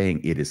that he's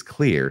saying it is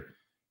clear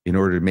in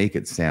order to make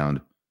it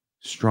sound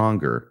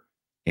stronger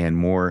and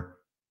more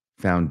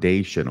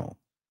foundational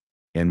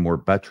and more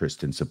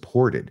buttressed and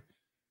supported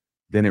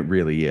than it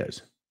really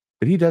is?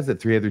 But he does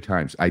it 3 other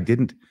times. I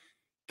didn't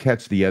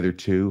catch the other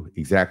 2,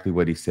 exactly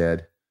what he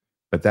said,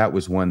 but that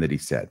was one that he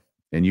said.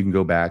 And you can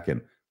go back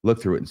and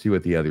look through it and see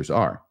what the others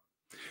are.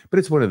 But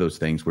it's one of those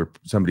things where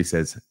somebody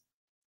says,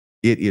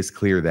 it is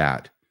clear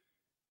that.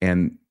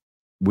 And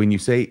when you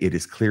say it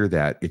is clear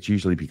that, it's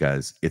usually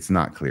because it's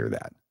not clear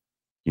that.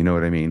 You know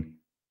what I mean?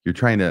 You're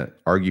trying to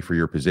argue for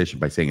your position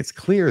by saying it's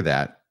clear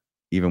that,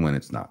 even when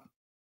it's not.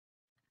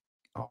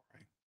 All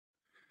right.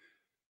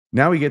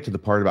 Now we get to the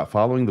part about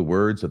following the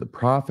words of the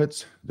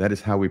prophets. That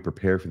is how we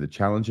prepare for the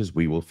challenges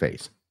we will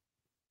face.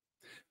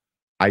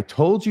 I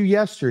told you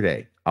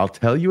yesterday, I'll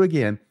tell you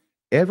again,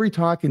 every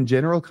talk in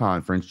General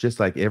Conference, just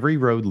like every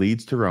road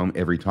leads to Rome,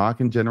 every talk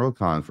in General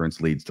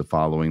Conference leads to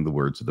following the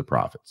words of the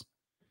prophets.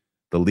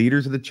 The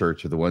leaders of the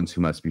church are the ones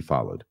who must be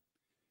followed.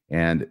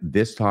 And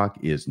this talk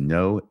is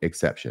no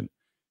exception,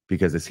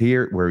 because it's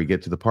here where we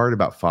get to the part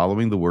about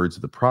following the words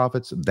of the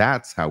prophets.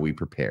 That's how we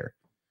prepare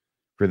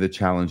for the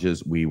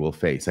challenges we will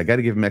face. I got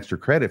to give him extra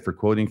credit for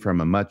quoting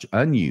from a much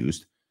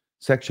unused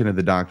section of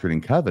the Doctrine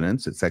and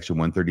Covenants. It's section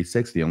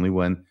 136, the only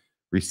one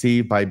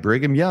received by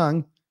Brigham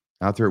Young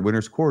out there at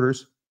Winter's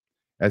Quarters,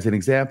 as an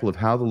example of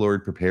how the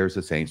Lord prepares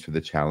the saints for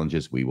the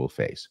challenges we will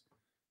face.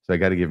 So I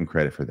got to give him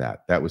credit for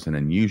that. That was an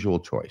unusual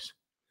choice.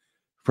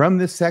 From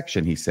this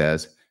section, he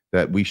says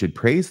that we should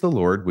praise the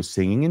Lord with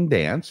singing and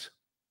dance.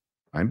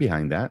 I'm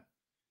behind that.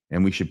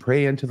 And we should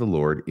pray unto the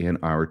Lord in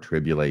our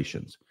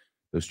tribulations.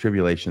 Those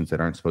tribulations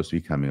that aren't supposed to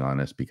be coming on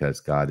us, because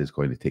God is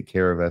going to take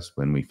care of us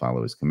when we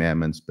follow his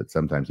commandments, but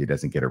sometimes he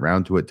doesn't get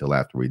around to it till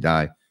after we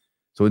die.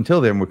 So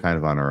until then, we're kind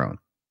of on our own.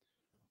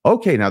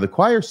 Okay, now the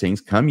choir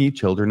sings, "Come Ye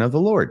Children of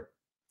the Lord."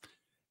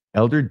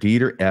 Elder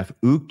Dieter F.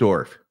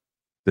 Uchtdorf,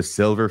 the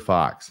Silver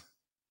Fox,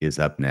 is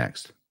up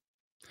next.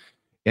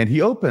 And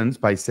he opens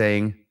by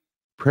saying,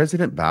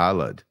 "President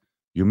Ballard,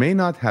 you may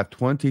not have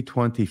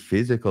 20/20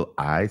 physical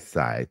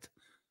eyesight,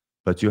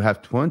 but you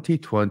have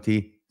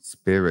 20/20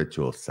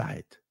 spiritual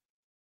sight."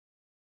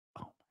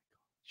 Oh my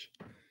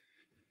gosh.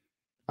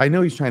 I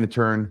know he's trying to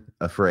turn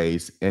a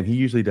phrase, and he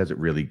usually does it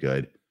really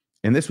good.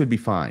 And this would be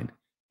fine,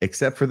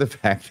 except for the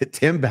fact that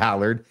Tim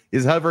Ballard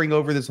is hovering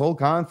over this whole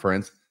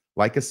conference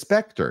like a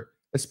specter,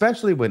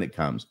 especially when it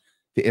comes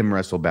to M.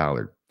 Russell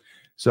Ballard.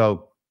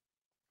 So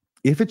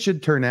if it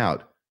should turn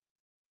out,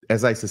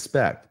 as I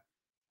suspect,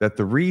 that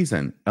the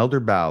reason Elder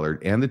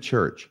Ballard and the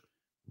church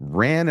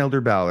ran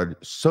Elder Ballard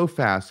so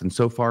fast and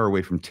so far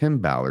away from Tim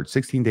Ballard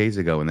 16 days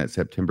ago in that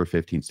September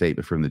 15th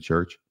statement from the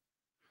church,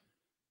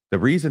 the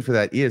reason for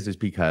that is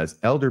because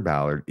Elder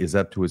Ballard is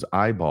up to his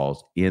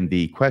eyeballs in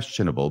the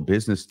questionable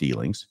business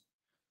dealings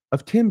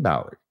of Tim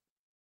Ballard.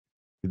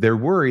 They're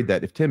worried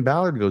that if Tim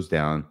Ballard goes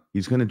down,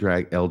 he's going to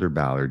drag Elder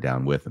Ballard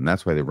down with him.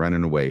 That's why they're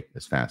running away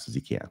as fast as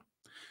he can.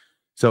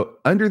 So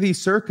under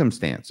these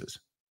circumstances,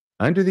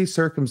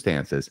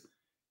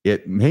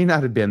 it may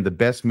not have been the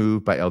best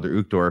move by Elder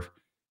Uchtdorf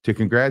to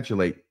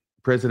congratulate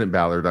President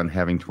Ballard on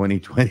having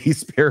 20/20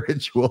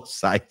 spiritual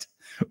sight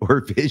or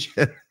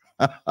vision.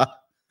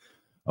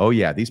 Oh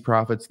yeah, these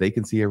prophets, they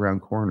can see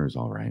around corners,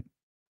 all right.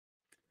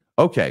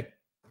 Okay,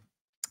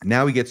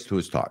 now he gets to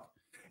his talk.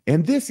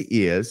 And this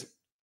is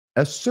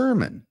a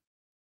sermon.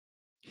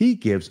 He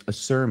gives a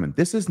sermon.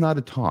 This is not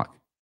a talk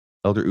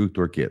Elder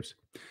Uchtdorf gives.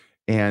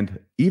 And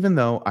even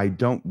though I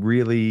don't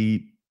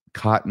really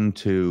cotton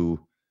to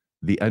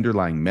the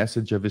underlying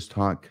message of his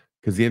talk,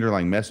 because the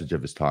underlying message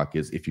of his talk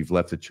is, if you've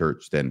left the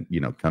church, then,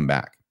 come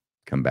back.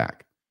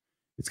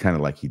 It's kind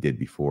of like he did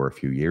before a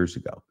few years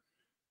ago,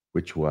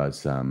 which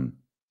was,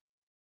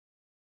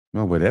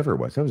 whatever it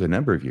was. That was a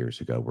number of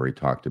years ago where he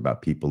talked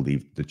about people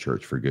leave the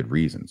church for good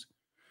reasons.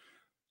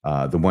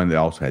 The one that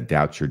also had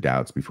 "doubt your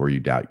doubts before you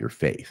doubt your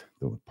faith,"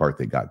 the part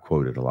that got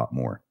quoted a lot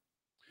more.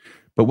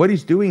 But what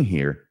he's doing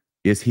here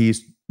is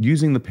he's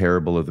using the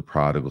parable of the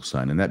prodigal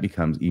son, and that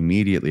becomes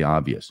immediately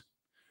obvious.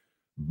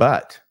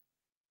 But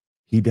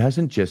he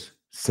doesn't just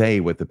say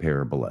what the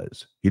parable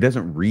is. He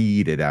doesn't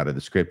read it out of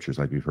the scriptures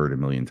like we've heard a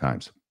million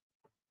times.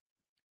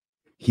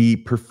 He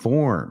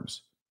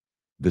performs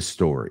the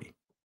story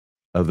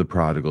of the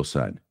prodigal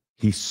son.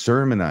 He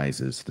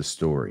sermonizes the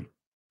story.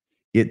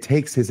 It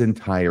takes his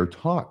entire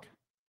talk.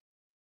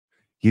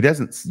 He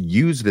doesn't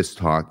use this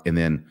talk and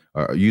then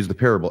use the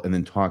parable and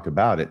then talk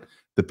about it.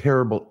 The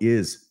parable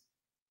is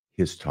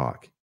his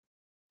talk.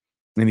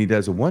 And he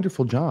does a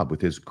wonderful job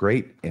with his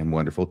great and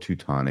wonderful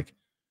Teutonic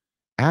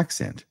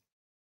accent.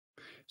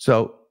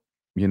 So,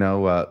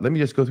 let me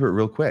just go through it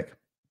real quick,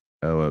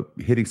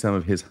 hitting some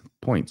of his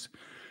points.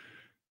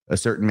 A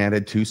certain man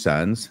had 2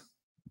 sons.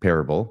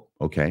 Parable.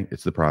 Okay,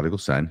 it's the prodigal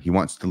son. He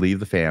wants to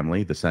leave the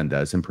family, the son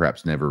does, and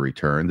perhaps never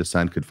return. The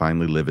son could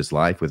finally live his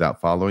life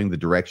without following the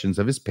directions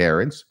of his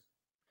parents.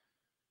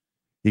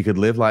 He could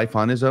live life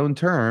on his own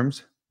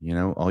terms.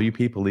 All you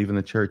people leaving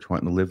the church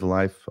wanting to live the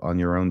life on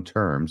your own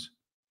terms,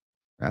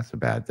 that's a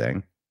bad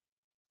thing.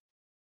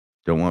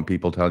 Don't want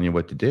people telling you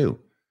what to do.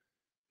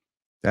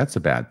 That's a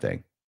bad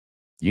thing.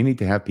 You need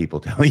to have people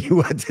telling you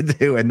what to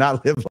do and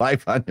not live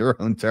life on your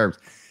own terms.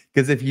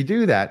 Because if you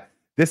do that,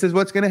 this is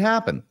what's going to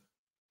happen.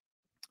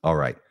 All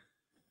right.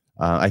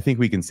 I think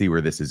we can see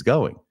where this is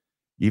going,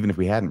 even if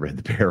we hadn't read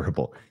the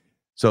parable.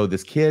 So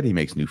this kid, he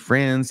makes new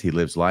friends. He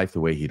lives life the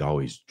way he'd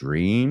always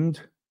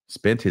dreamed,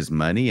 spent his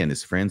money, and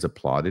his friends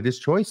applauded his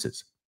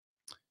choices.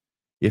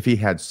 If he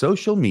had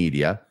social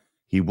media,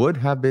 he would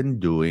have been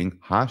doing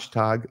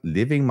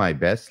 #living my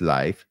best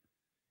life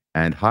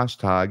and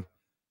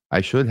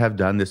 #I should have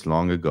done this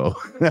long ago.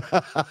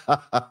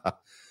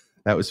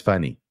 That was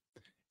funny,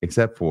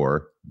 except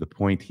for the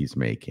point he's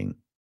making,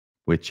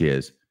 which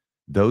is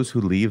those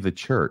who leave the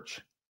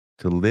church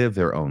to live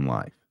their own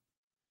life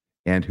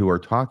and who are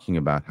talking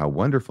about how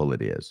wonderful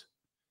it is,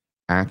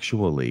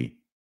 actually,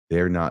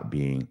 they're not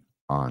being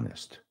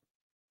honest.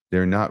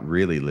 They're not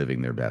really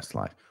living their best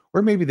life.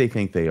 Or maybe they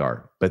think they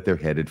are, but they're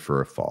headed for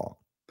a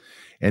fall.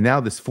 And now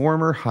this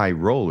former high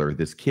roller,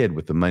 this kid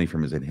with the money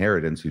from his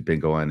inheritance, who's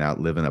been going out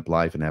living up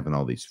life and having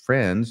all these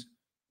friends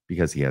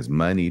because he has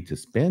money to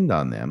spend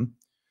on them,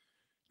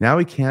 now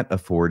he can't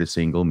afford a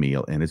single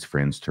meal and his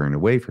friends turn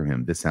away from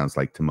him. This sounds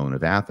like Timon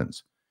of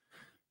Athens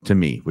to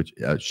me, which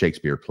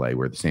Shakespeare play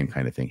where the same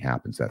kind of thing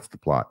happens. That's the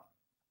plot.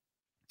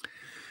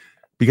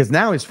 Because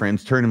now his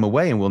friends turn him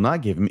away and will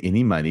not give him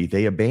any money.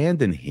 They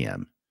abandon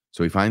him.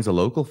 So he finds a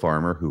local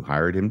farmer who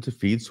hired him to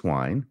feed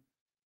swine.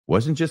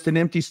 Wasn't just an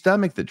empty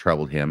stomach that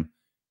troubled him.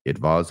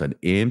 It was an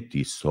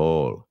empty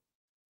soul.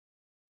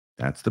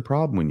 That's the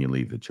problem when you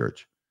leave the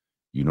church.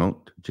 You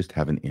don't just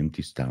have an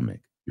empty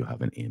stomach. You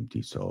have an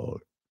empty soul.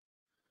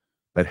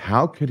 But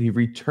how could he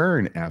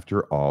return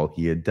after all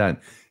he had done?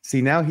 See,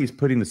 now he's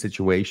putting the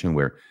situation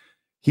where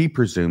he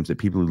presumes that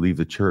people who leave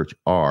the church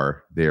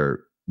are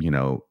their,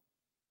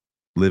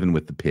 living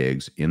with the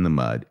pigs in the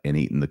mud and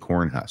eating the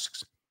corn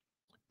husks.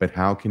 But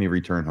how can he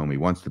return home? He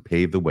wants to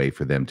pave the way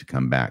for them to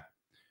come back.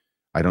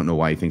 I don't know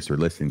why he thinks they're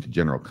listening to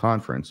General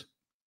Conference,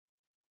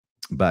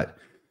 but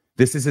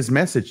this is his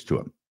message to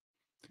him.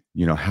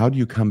 How do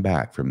you come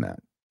back from that?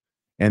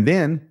 And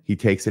then he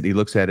takes it, he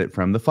looks at it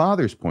from the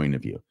father's point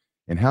of view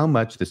and how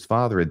much this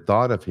father had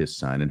thought of his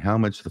son and how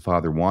much the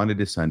father wanted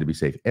his son to be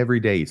safe. Every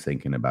day he's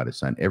thinking about his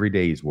son. Every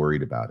day he's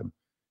worried about him.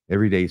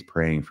 Every day he's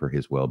praying for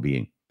his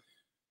well-being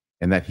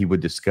and that he would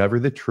discover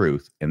the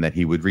truth and that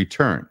he would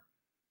return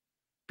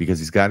because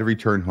he's got to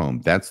return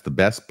home. That's the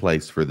best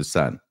place for the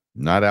son,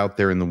 not out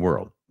there in the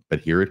world, but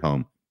here at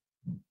home,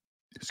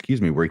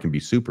 where he can be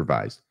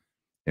supervised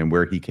and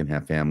where he can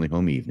have family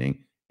home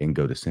evening and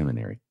go to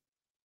seminary.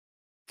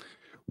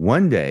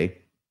 One day,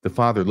 the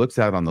father looks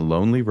out on the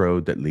lonely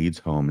road that leads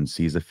home and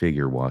sees a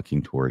figure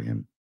walking toward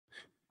him.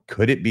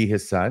 Could it be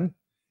his son?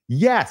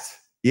 Yes,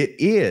 it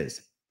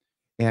is.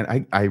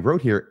 And I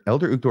wrote here,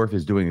 Elder Uchtdorf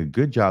is doing a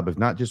good job of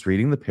not just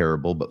reading the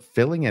parable, but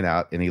filling it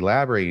out and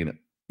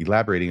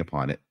elaborating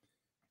upon it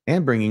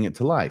and bringing it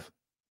to life.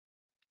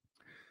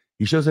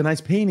 He shows a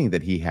nice painting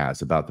that he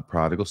has about the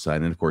prodigal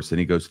son. And of course, then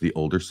he goes to the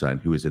older son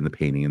who is in the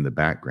painting in the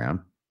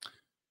background.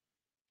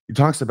 He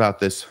talks about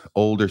this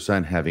older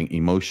son having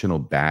emotional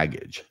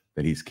baggage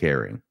that he's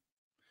carrying.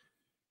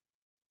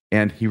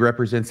 And he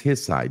represents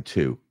his side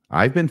too.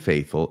 I've been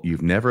faithful.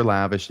 You've never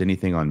lavished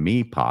anything on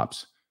me,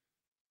 Pops.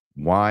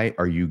 Why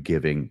are you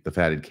giving the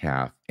fatted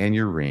calf and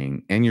your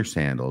ring and your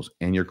sandals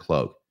and your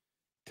cloak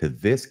to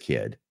this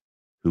kid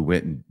who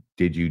went and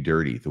did you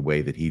dirty the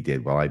way that he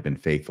did while I've been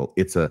faithful?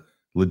 It's a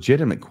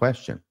legitimate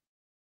question.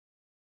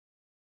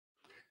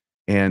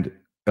 And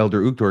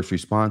Elder Uchtdorf's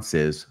response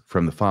is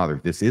from the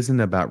father, this isn't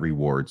about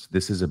rewards.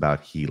 This is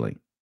about healing.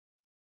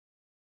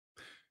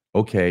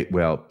 Okay,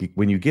 well,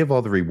 when you give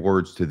all the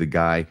rewards to the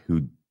guy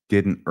who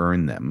didn't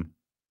earn them,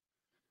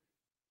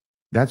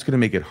 that's going to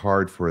make it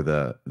hard for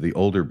the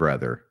older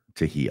brother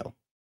to heal.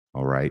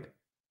 All right.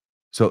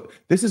 So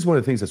this is one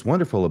of the things that's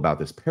wonderful about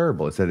this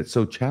parable is that it's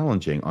so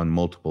challenging on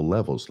multiple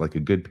levels, like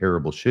a good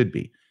parable should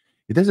be.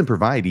 It doesn't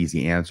provide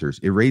easy answers.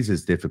 It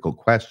raises difficult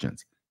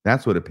questions.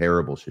 That's what a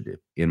parable should do,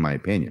 in my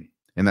opinion.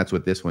 And that's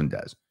what this one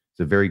does. It's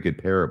a very good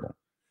parable.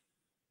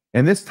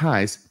 And this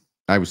ties,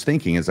 I was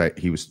thinking as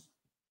he was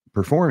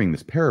performing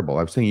this parable,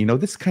 I was thinking,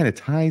 this kind of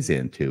ties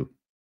into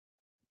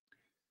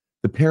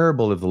the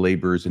parable of the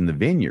laborers in the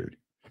vineyard.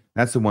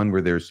 That's the one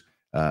where there's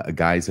a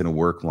guy's in a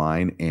work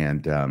line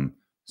and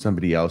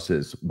somebody else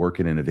is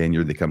working in a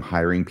vineyard. They come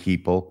hiring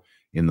people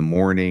in the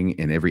morning,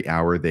 and every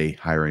hour they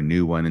hire a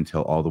new one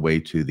until all the way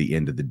to the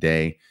end of the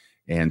day.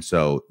 And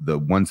so the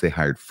ones they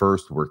hired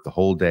first work the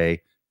whole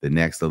day, the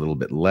next a little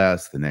bit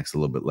less, the next a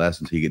little bit less,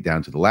 until you get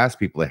down to the last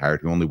people they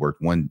hired who only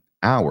worked 1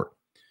 hour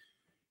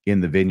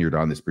in the vineyard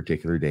on this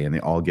particular day, and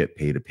they all get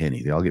paid a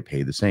penny. They all get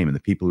paid the same. And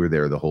the people who are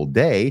there the whole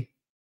day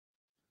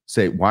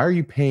say, why are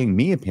you paying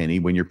me a penny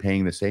when you're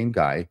paying the same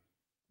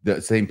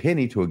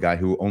penny to a guy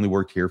who only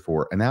worked here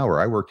for an hour?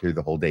 I worked here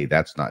the whole day.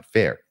 That's not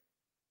fair.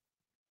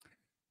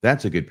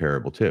 That's a good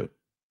parable too,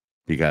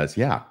 because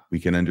we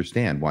can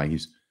understand why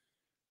he's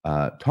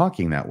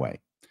talking that way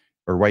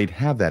or why he'd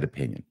have that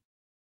opinion.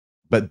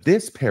 But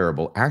this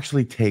parable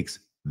actually takes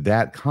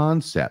that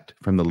concept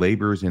from the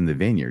laborers in the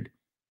vineyard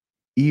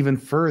even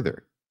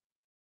further,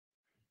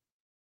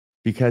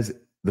 because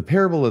the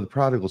parable of the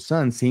prodigal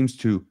son seems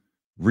to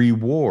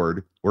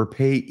reward or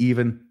pay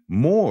even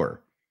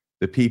more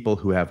the people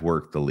who have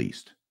worked the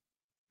least.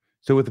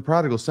 So with the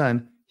prodigal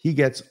son, he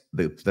gets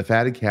the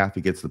fatted calf, he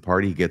gets the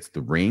party, he gets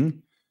the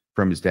ring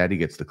from his dad, he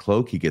gets the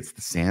cloak, he gets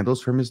the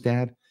sandals from his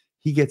dad.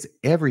 He gets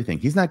everything.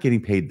 He's not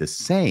getting paid the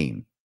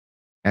same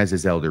as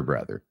his elder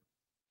brother.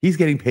 He's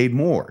getting paid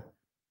more.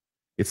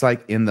 It's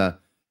like in the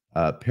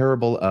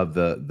parable of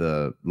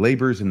the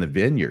laborers in the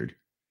vineyard.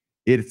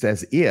 It's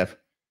as if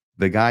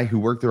the guy who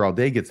worked there all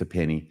day gets a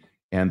penny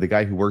and the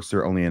guy who works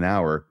there only an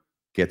hour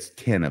gets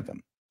 10 of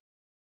them.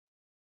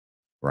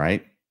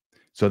 Right?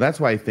 So that's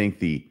why I think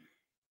the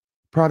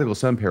prodigal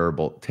son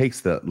parable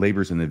takes the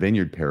laborers in the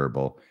vineyard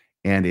parable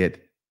and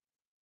it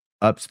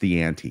ups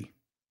the ante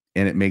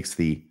and it makes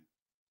the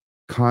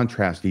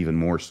contrast even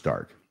more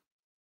stark.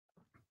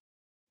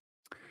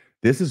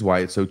 This is why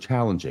it's so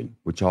challenging,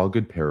 which all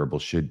good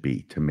parables should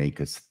be, to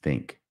make us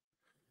think.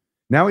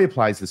 Now he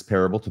applies this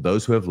parable to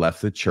those who have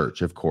left the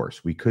church. Of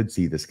course, we could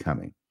see this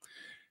coming.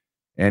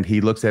 And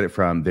he looks at it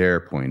from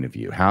their point of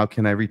view. How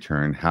can I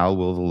return? How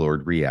will the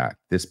Lord react?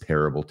 This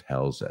parable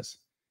tells us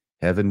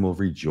heaven will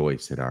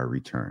rejoice at our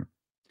return.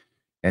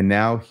 And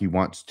now he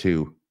wants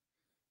to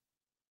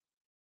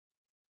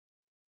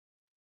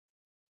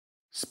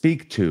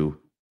speak to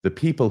the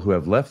people who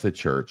have left the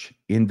church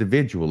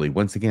individually.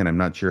 Once again, I'm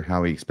not sure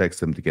how he expects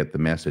them to get the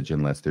message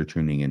unless they're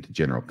tuning into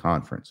General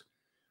Conference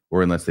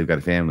or unless they've got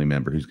a family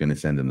member who's going to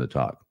send them the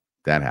talk.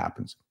 That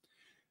happens.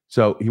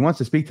 So he wants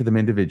to speak to them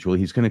individually.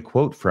 He's going to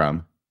quote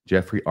from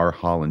Jeffrey R.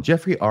 Holland.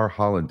 Jeffrey R.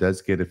 Holland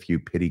does get a few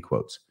pity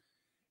quotes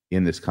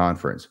in this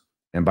conference.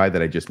 And by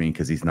that, I just mean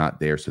because he's not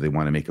there, so they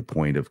want to make a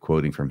point of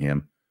quoting from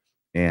him.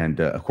 And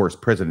of course,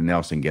 President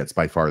Nelson gets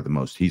by far the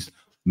most. He's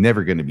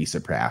never going to be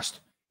surpassed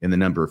in the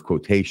number of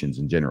quotations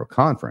in General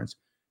Conference.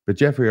 But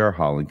Jeffrey R.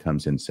 Holland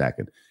comes in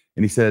second.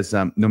 And he says,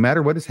 no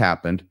matter what has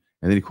happened,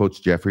 and then he quotes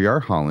Jeffrey R.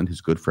 Holland,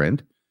 his good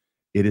friend,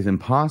 it is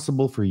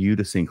impossible for you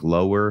to sink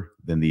lower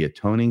than the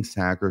atoning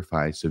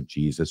sacrifice of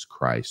Jesus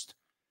Christ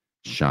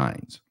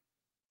shines.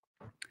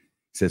 He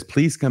says,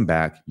 please come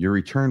back. Your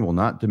return will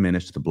not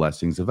diminish the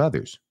blessings of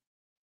others.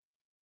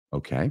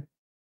 Okay.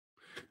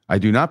 I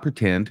do not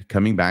pretend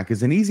coming back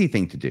is an easy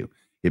thing to do.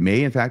 It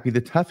may, in fact, be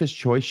the toughest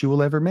choice you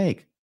will ever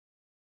make.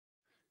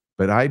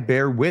 But I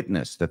bear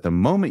witness that the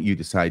moment you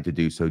decide to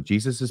do so,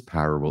 Jesus'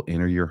 power will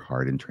enter your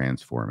heart and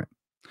transform it.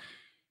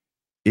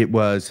 It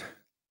was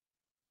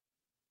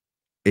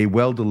a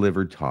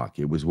well-delivered talk.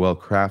 It was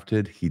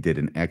well-crafted. He did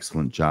an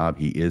excellent job.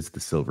 He is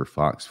the silver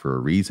fox for a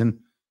reason.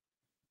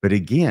 But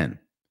again,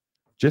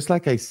 just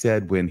like I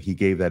said when he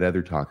gave that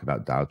other talk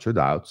about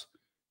doubts,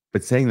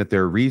 but saying that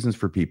there are reasons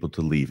for people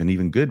to leave, and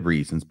even good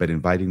reasons, but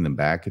inviting them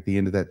back at the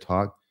end of that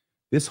talk,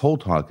 this whole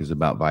talk is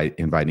about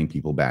inviting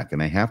people back.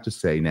 And I have to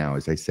say now,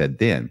 as I said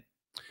then,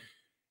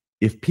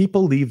 if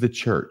people leave the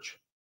church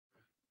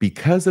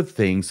because of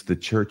things the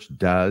church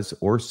does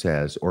or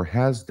says or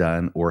has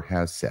done or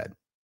has said,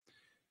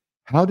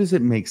 how does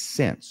it make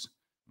sense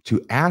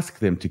to ask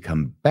them to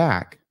come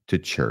back to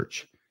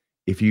church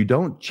if you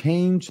don't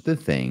change the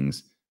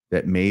things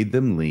that made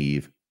them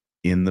leave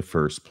in the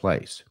first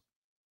place?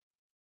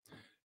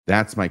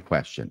 That's my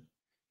question.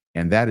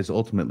 And that is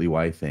ultimately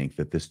why I think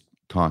that this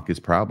talk is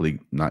probably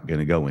not going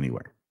to go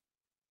anywhere.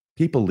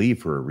 People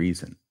leave for a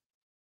reason.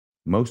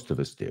 Most of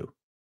us do.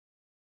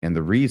 And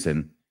the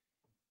reason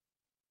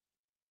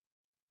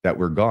that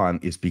we're gone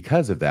is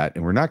because of that.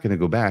 And we're not going to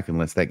go back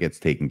unless that gets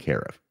taken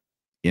care of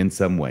in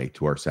some way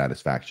to our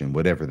satisfaction,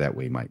 whatever that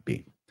way might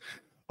be.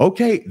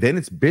 Okay, then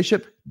it's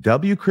Bishop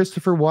W.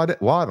 Christopher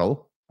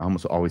Waddle. I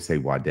almost always say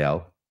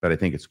Waddell, but I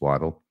think it's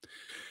Waddle.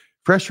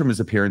 Fresh from his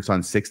appearance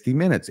on 60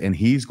 Minutes, and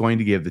he's going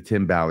to give the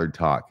Tim Ballard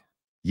talk.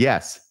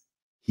 Yes,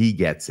 he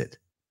gets it.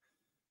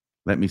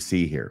 Let me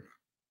see here.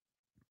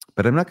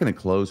 But I'm not going to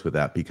close with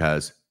that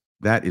because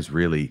that is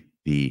really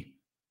the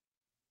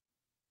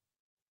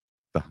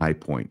high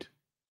point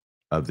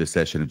of this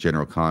session of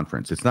General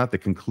Conference. It's not the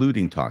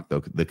concluding talk,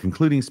 though. The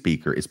concluding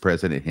speaker is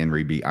President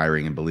Henry B.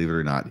 Eyring, and believe it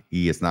or not,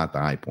 he is not the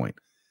high point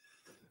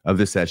of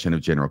this session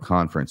of General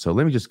Conference. So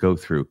let me just go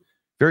through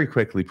very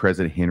quickly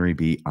President Henry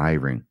B.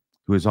 Eyring,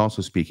 who is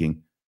also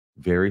speaking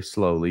very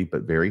slowly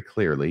but very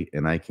clearly,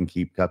 and I can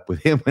keep up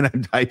with him when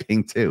I'm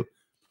typing too.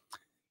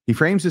 He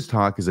frames his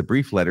talk as a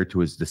brief letter to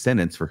his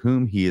descendants for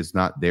whom he is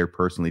not there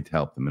personally to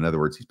help them. In other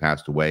words, he's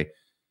passed away.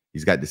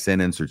 He's got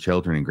descendants or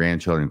children and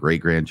grandchildren,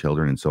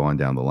 great-grandchildren, and so on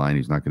down the line.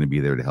 He's not going to be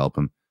there to help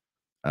them.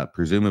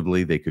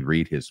 Presumably, they could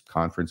read his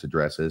conference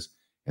addresses,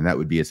 and that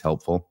would be as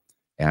helpful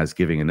as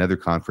giving another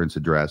conference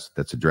address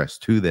that's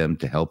addressed to them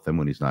to help them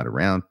when he's not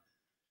around.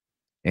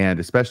 And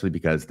especially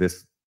because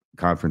this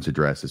conference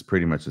address is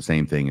pretty much the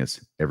same thing as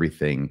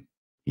everything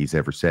he's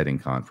ever said in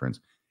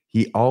conference.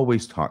 He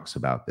always talks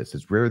about this.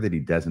 It's rare that he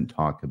doesn't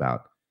talk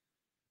about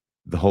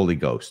the Holy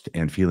Ghost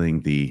and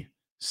feeling the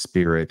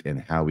Spirit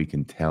and how we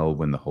can tell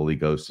when the Holy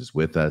Ghost is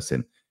with us.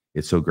 And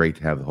it's so great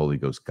to have the Holy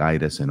Ghost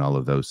guide us and all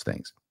of those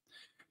things.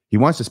 He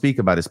wants to speak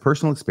about his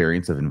personal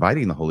experience of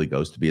inviting the Holy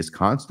Ghost to be his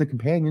constant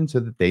companion so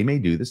that they may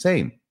do the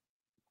same.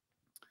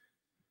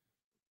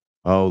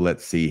 Oh,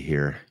 let's see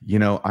here. You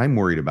know, I'm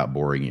worried about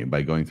boring you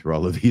by going through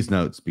all of these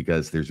notes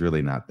because there's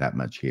really not that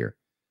much here.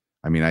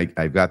 I mean,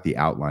 I've got the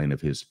outline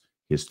of his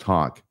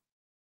talk.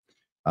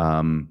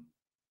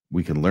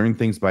 We can learn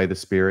things by the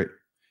Spirit.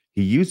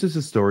 He uses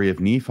the story of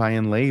Nephi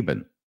and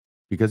Laban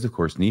because, of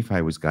course,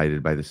 Nephi was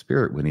guided by the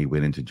Spirit when he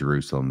went into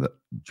Jerusalem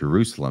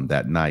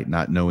that night,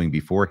 not knowing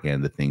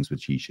beforehand the things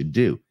which he should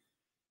do.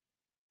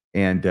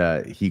 And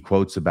he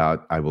quotes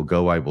about, I will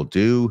go, I will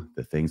do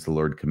the things the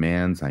Lord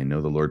commands. I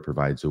know the Lord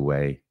provides a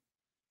way.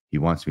 He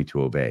wants me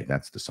to obey.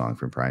 That's the song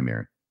from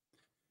Primary.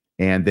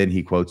 And then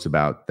he quotes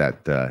about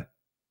that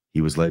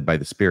he was led by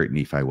the Spirit,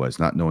 Nephi was,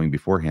 not knowing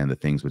beforehand the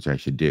things which I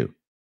should do.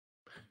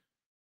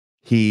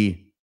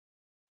 He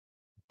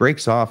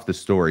breaks off the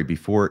story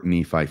before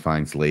Nephi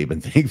finds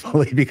Laban,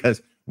 thankfully,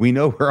 because we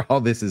know where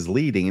all this is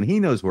leading, and he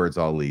knows where it's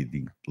all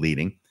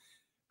leading,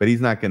 but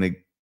he's not going to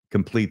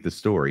complete the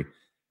story.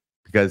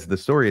 Because the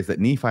story is that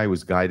Nephi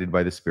was guided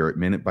by the Spirit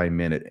minute by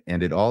minute,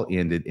 and it all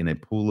ended in a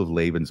pool of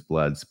Laban's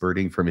blood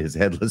spurting from his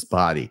headless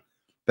body.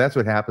 That's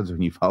what happens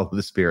when you follow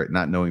the Spirit,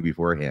 not knowing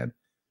beforehand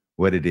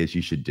what it is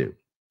you should do.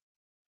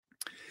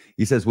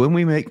 He says, when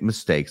we make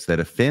mistakes that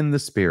offend the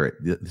Spirit,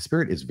 the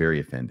Spirit is very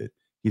offended.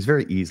 He's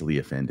very easily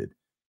offended.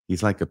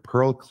 He's like a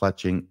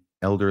pearl-clutching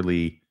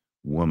elderly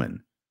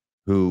woman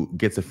who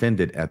gets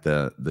offended at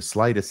the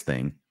slightest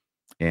thing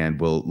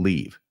and will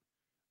leave.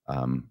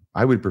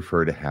 I would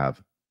prefer to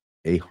have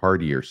a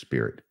hardier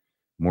spirit,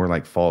 more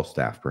like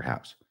Falstaff,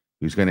 perhaps,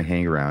 who's going to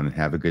hang around and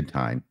have a good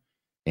time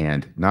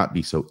and not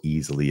be so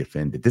easily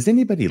offended. Does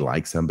anybody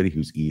like somebody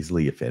who's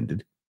easily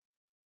offended?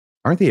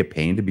 Aren't they a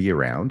pain to be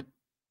around?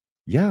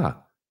 Yeah,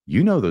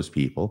 you know those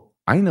people.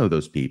 I know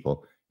those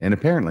people. And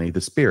apparently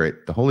the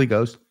Spirit, the Holy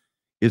Ghost,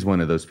 is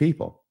one of those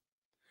people.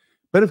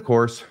 But of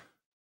course,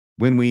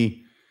 when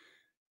we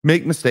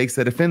make mistakes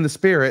that offend the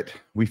Spirit,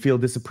 we feel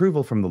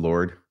disapproval from the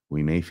Lord.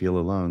 We may feel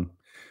alone,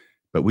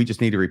 but we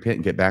just need to repent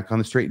and get back on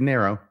the straight and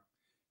narrow.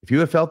 If you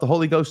have felt the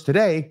Holy Ghost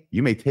today,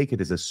 you may take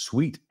it as a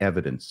sweet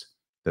evidence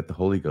that the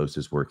Holy Ghost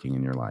is working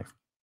in your life.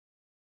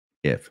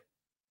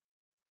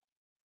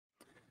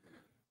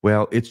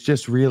 Well, it's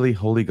just really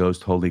Holy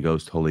Ghost, Holy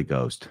Ghost, Holy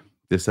Ghost.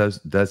 This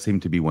does seem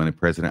to be one of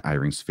President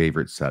Eyring's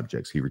favorite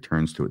subjects. He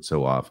returns to it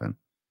so often.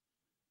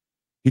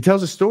 He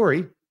tells a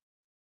story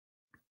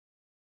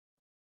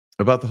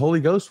about the Holy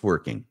Ghost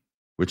working,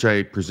 which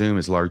I presume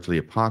is largely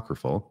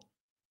apocryphal.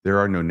 There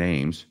are no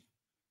names,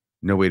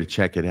 no way to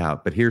check it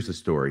out. But here's the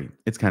story.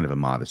 It's kind of a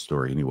modest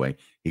story anyway.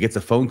 He gets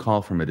a phone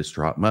call from a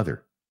distraught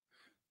mother.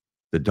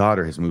 The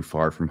daughter has moved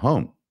far from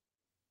home.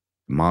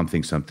 Mom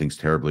thinks something's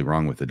terribly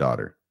wrong with the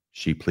daughter.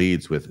 She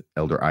pleads with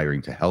Elder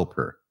Eyring to help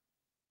her.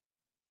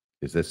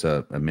 Is this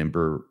a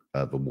member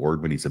of a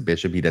ward when he's a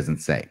bishop? He doesn't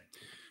say.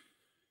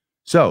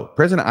 So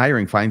President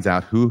Eyring finds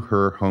out who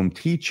her home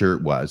teacher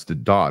was, the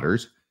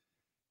daughters,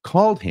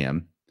 called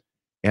him,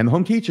 and the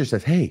home teacher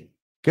says, hey,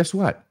 guess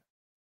what?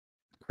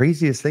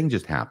 Craziest thing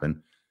just happened,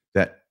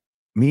 that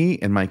me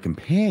and my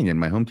companion,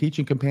 my home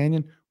teaching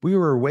companion, we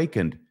were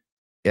awakened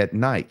at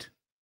night.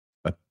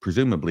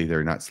 Presumably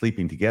they're not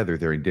sleeping together.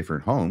 They're in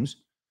different homes,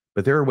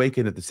 but they're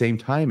awakened at the same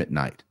time at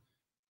night.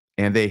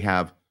 And they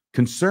have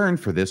concern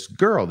for this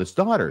girl, this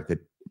daughter that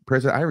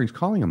President Eyring's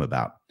calling him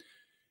about.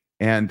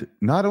 And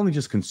not only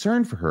just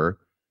concern for her,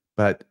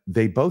 but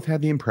they both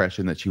had the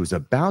impression that she was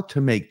about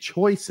to make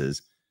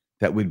choices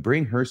that would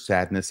bring her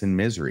sadness and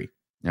misery.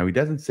 Now, he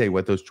doesn't say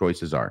what those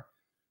choices are,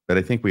 but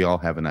I think we all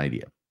have an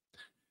idea.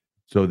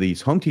 So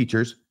these home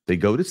teachers, they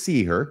go to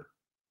see her.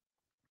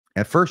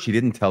 At first, she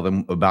didn't tell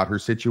them about her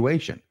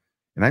situation.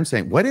 And I'm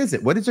saying, what is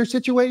it? What is her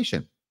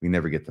situation? We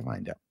never get to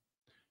find out.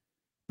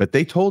 But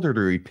they told her to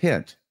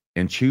repent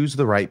and choose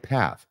the right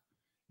path.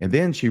 And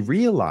then she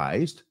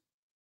realized,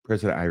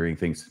 President Eyring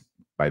thinks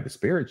by the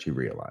Spirit she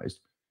realized,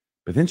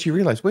 but then she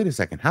realized, wait a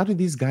second, how do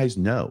these guys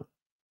know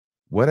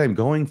what I'm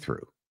going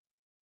through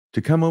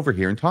to come over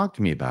here and talk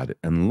to me about it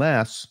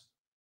unless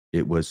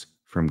it was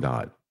from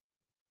God?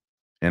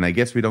 And I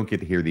guess we don't get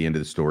to hear the end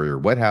of the story or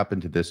what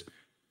happened to this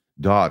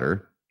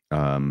daughter,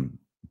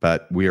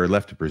 but we are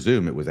left to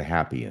presume it was a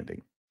happy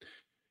ending.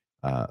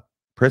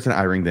 President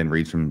Eyring then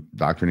reads from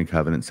Doctrine and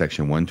Covenant,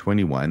 section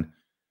 121,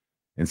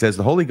 and says,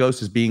 the Holy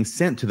Ghost is being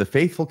sent to the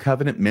faithful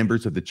covenant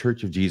members of the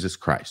Church of Jesus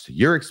Christ.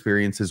 Your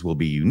experiences will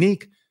be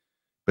unique,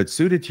 but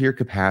suited to your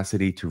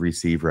capacity to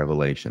receive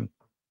revelation.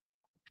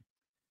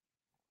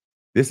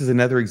 This is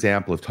another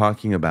example of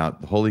talking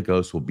about the Holy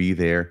Ghost will be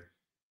there,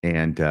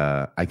 and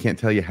I can't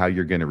tell you how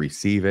you're going to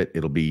receive it.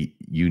 It'll be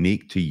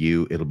unique to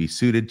you. It'll be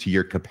suited to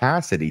your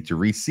capacity to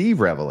receive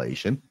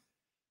revelation.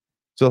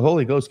 So the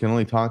Holy Ghost can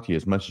only talk to you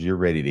as much as you're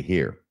ready to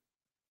hear.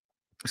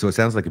 So it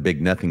sounds like a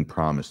big nothing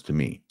promise to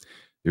me.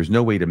 There's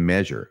no way to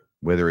measure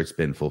whether it's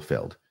been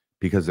fulfilled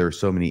because there are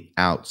so many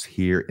outs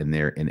here and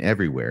there and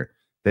everywhere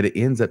that it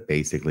ends up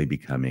basically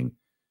becoming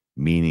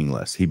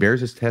meaningless. He bears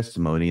his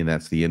testimony, and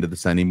that's the end of the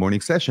Sunday morning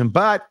session.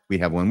 But we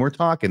have one more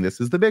talk, and this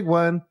is the big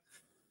one.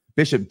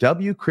 Bishop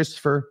W.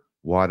 Christopher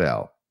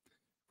Waddell,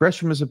 fresh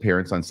from his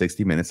appearance on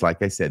 60 Minutes,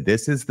 like I said,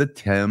 this is the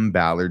Tim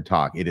Ballard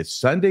talk. It is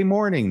Sunday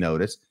morning,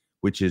 notice,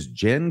 which is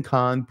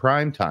GenCon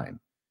prime time.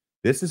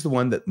 This is the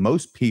one that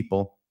most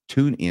people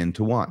tune in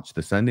to watch,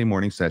 the Sunday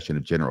morning session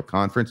of General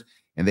Conference,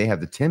 and they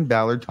have the Tim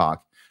Ballard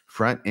talk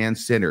front and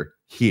center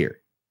here.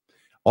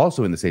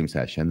 Also in the same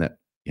session that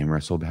M.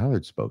 Russell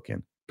Ballard spoke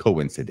in,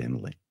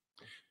 coincidentally.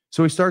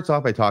 So he starts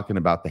off by talking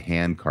about the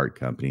handcart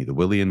company, the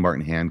William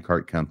Martin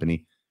Handcart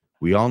Company.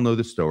 We all know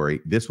the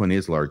story. This one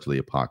is largely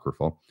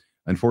apocryphal.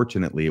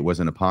 Unfortunately, it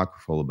wasn't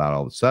apocryphal about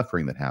all the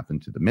suffering that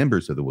happened to the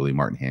members of the William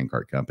Martin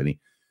Handcart Company,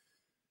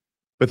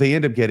 but they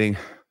end up getting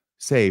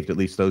saved, at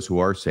least those who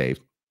are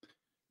saved,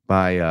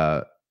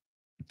 by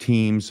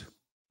teams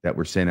that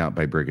were sent out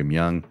by Brigham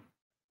Young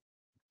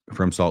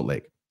from Salt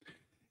Lake.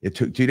 It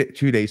took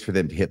 2 days for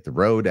them to hit the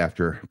road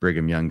after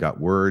Brigham Young got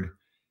word.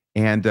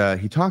 And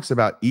he talks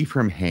about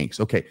Ephraim Hanks.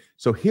 Okay,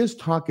 so his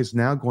talk is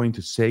now going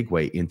to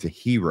segue into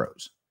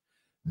heroes.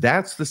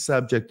 That's the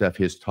subject of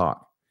his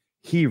talk.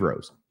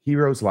 Heroes.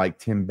 Heroes like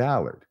Tim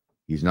Ballard.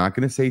 He's not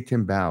going to say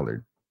Tim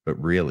Ballard,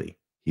 but really,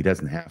 he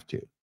doesn't have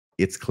to.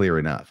 It's clear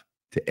enough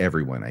to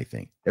everyone, I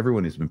think.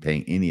 Everyone who's been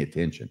paying any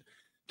attention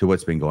to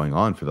what's been going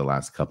on for the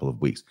last couple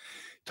of weeks.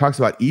 Talks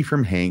about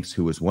Ephraim Hanks,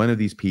 who was one of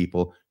these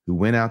people who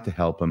went out to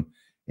help him,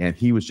 and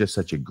he was just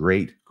such a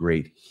great,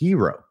 great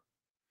hero.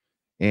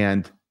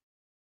 And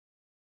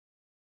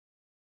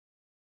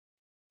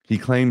he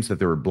claims that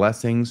there were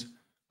blessings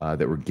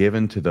that were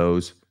given to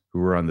those who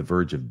were on the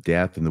verge of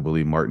death in the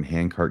William Martin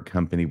Handcart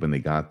Company when they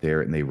got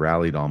there, and they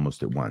rallied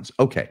almost at once.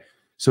 Okay,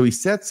 so he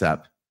sets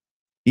up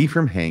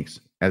Ephraim Hanks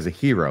as a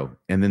hero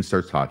and then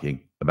starts talking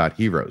about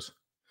heroes.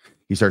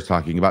 He starts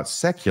talking about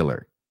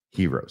secular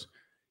heroes,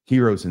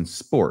 heroes in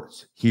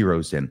sports,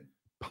 heroes in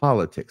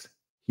politics,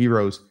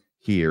 heroes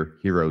here,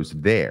 heroes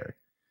there.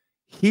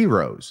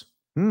 heroes.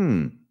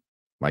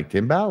 Like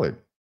Tim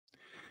Ballard.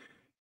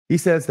 He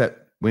says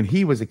that when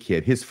he was a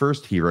kid, his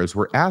first heroes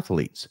were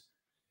athletes,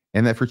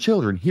 and that for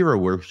children, hero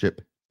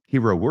worship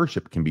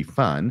can be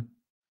fun,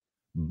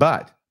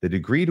 but the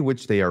degree to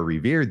which they are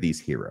revered, these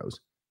heroes,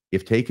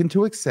 if taken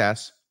to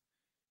excess,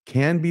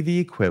 can be the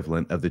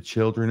equivalent of the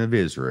children of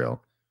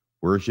Israel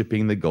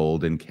worshiping the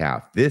golden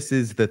calf. This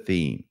is the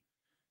theme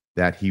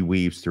that he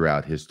weaves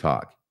throughout his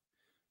talk.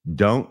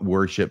 Don't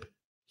worship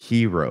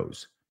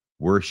heroes,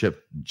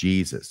 worship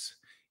Jesus.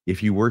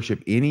 If you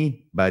worship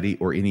anybody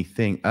or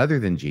anything other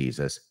than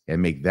Jesus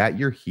and make that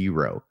your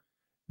hero,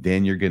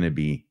 then you're going to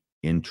be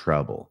in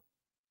trouble.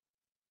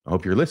 I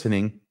hope you're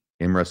listening,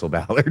 M. Russell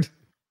Ballard.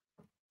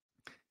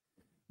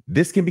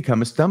 This can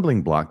become a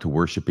stumbling block to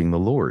worshiping the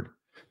Lord.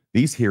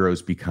 These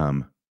heroes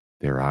become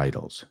their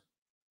idols.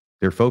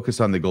 Their focus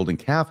on the golden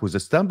calf was a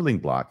stumbling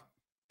block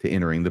to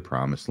entering the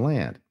promised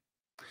land.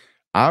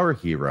 Our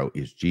hero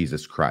is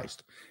Jesus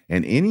Christ,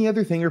 and any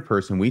other thing or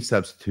person we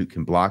substitute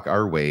can block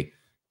our way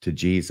to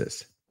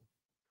Jesus.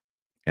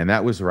 And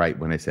that was right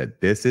when I said,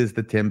 this is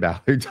the Tim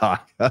Ballard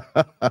talk.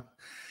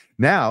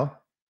 Now,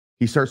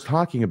 he starts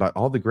talking about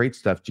all the great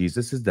stuff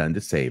Jesus has done to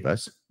save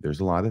us.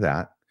 There's a lot of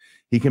that.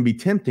 It can be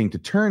tempting to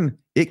turn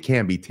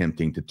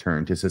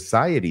to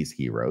society's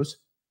heroes.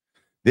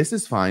 This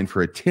is fine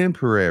for a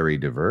temporary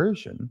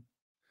diversion,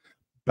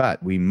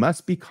 but we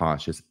must be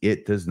cautious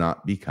it does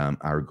not become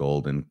our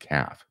golden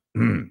calf.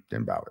 Tim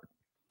Ballard.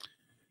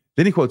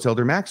 Then he quotes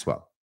Elder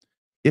Maxwell.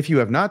 If you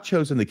have not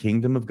chosen the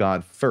kingdom of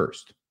God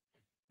first,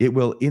 it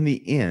will in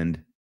the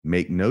end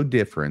make no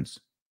difference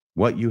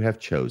what you have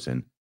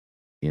chosen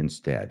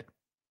instead.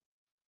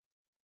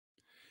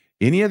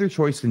 Any other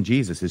choice than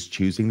Jesus is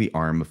choosing the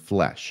arm of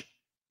flesh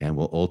and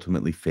will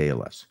ultimately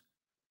fail us.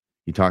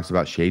 He talks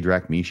about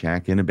Shadrach,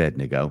 Meshach, and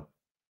Abednego,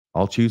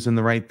 all choosing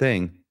the right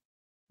thing.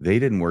 They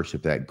didn't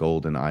worship that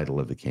golden idol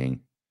of the king.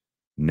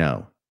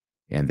 No.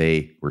 And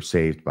they were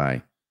saved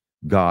by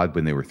God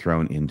when they were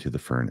thrown into the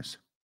furnace.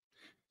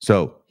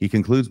 So he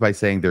concludes by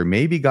saying there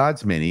may be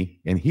gods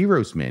many and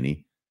heroes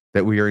many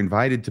that we are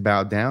invited to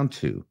bow down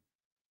to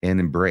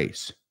and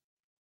embrace.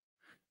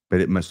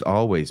 But it must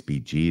always be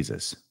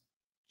Jesus,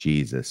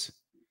 Jesus,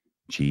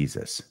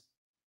 Jesus,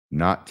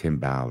 not Tim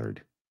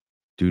Ballard.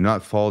 Do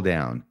not fall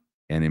down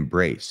and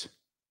embrace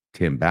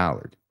Tim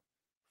Ballard.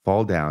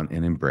 Fall down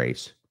and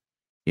embrace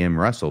M.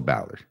 Russell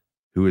Ballard,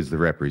 who is the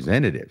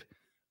representative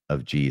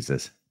of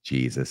Jesus,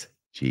 Jesus,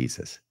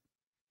 Jesus.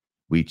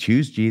 We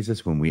choose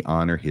Jesus when we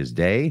honor his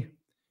day.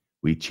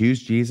 We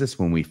choose Jesus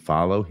when we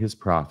follow his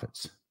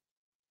prophets.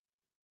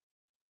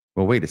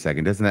 Well, wait a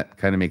second. Doesn't that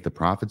kind of make the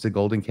prophets a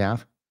golden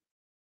calf?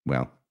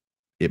 Well,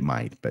 it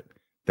might, but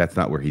that's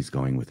not where he's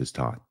going with his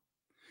talk.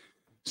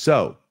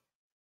 So,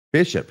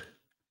 Bishop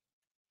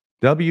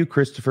W.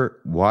 Christopher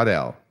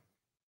Waddell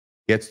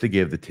gets to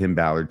give the Tim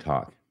Ballard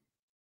talk.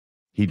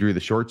 He drew the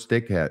short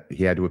stick.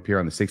 He had to appear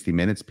on the 60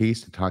 Minutes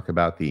piece to talk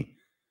about the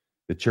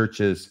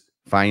church's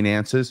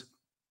finances.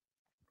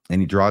 And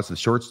he draws the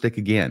short stick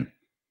again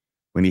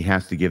when he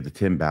has to give the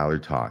Tim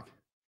Ballard talk.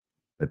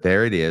 But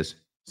there it is,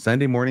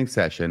 Sunday morning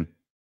session.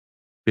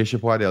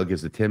 Bishop Waddell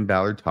gives the Tim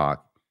Ballard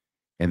talk,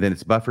 and then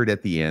it's buffered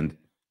at the end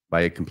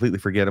by a completely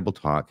forgettable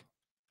talk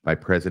by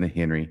President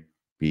Henry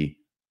B.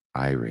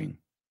 Eyring.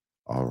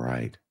 All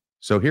right.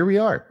 So here we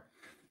are.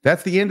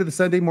 That's the end of the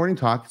Sunday morning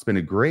talk. It's been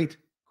a great,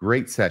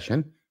 great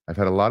session. I've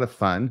had a lot of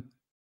fun.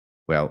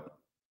 Well,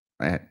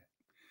 I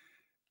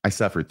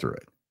suffered through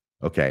it.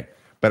 Okay.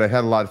 But I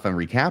had a lot of fun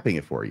recapping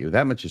it for you.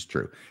 That much is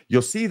true.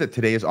 You'll see that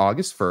today is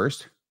August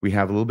 1st. We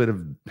have a little bit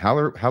of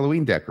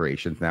Halloween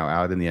decorations now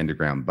out in the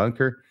underground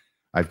bunker.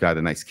 I've got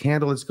a nice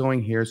candle that's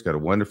going here. It's got a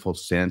wonderful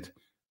scent,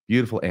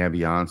 beautiful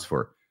ambiance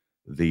for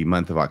the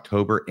month of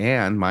October.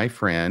 And my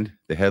friend,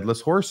 the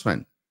Headless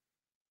Horseman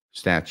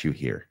statue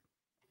here.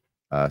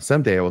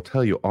 Someday I will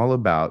tell you all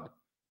about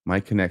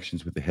my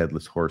connections with the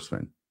Headless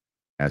Horseman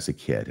as a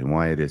kid and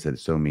why it is that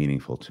it's so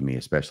meaningful to me,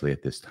 especially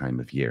at this time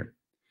of year.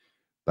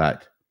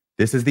 But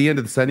this is the end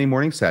of the Sunday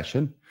morning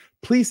session.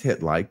 Please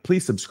hit like.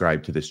 Please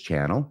subscribe to this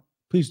channel.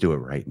 Please do it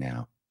right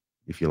now.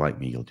 If you like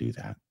me, you'll do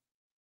that.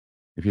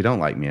 If you don't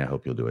like me, I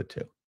hope you'll do it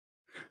too.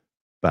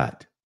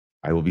 But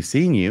I will be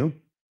seeing you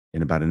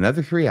in about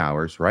another 3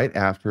 hours right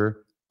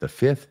after the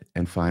 5th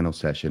and final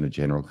session of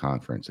General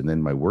Conference. And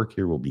then my work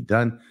here will be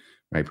done.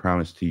 My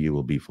promise to you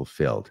will be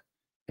fulfilled.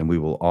 And we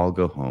will all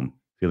go home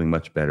feeling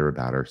much better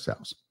about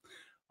ourselves.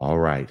 All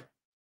right.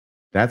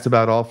 That's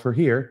about all for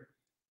here.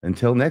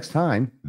 Until next time.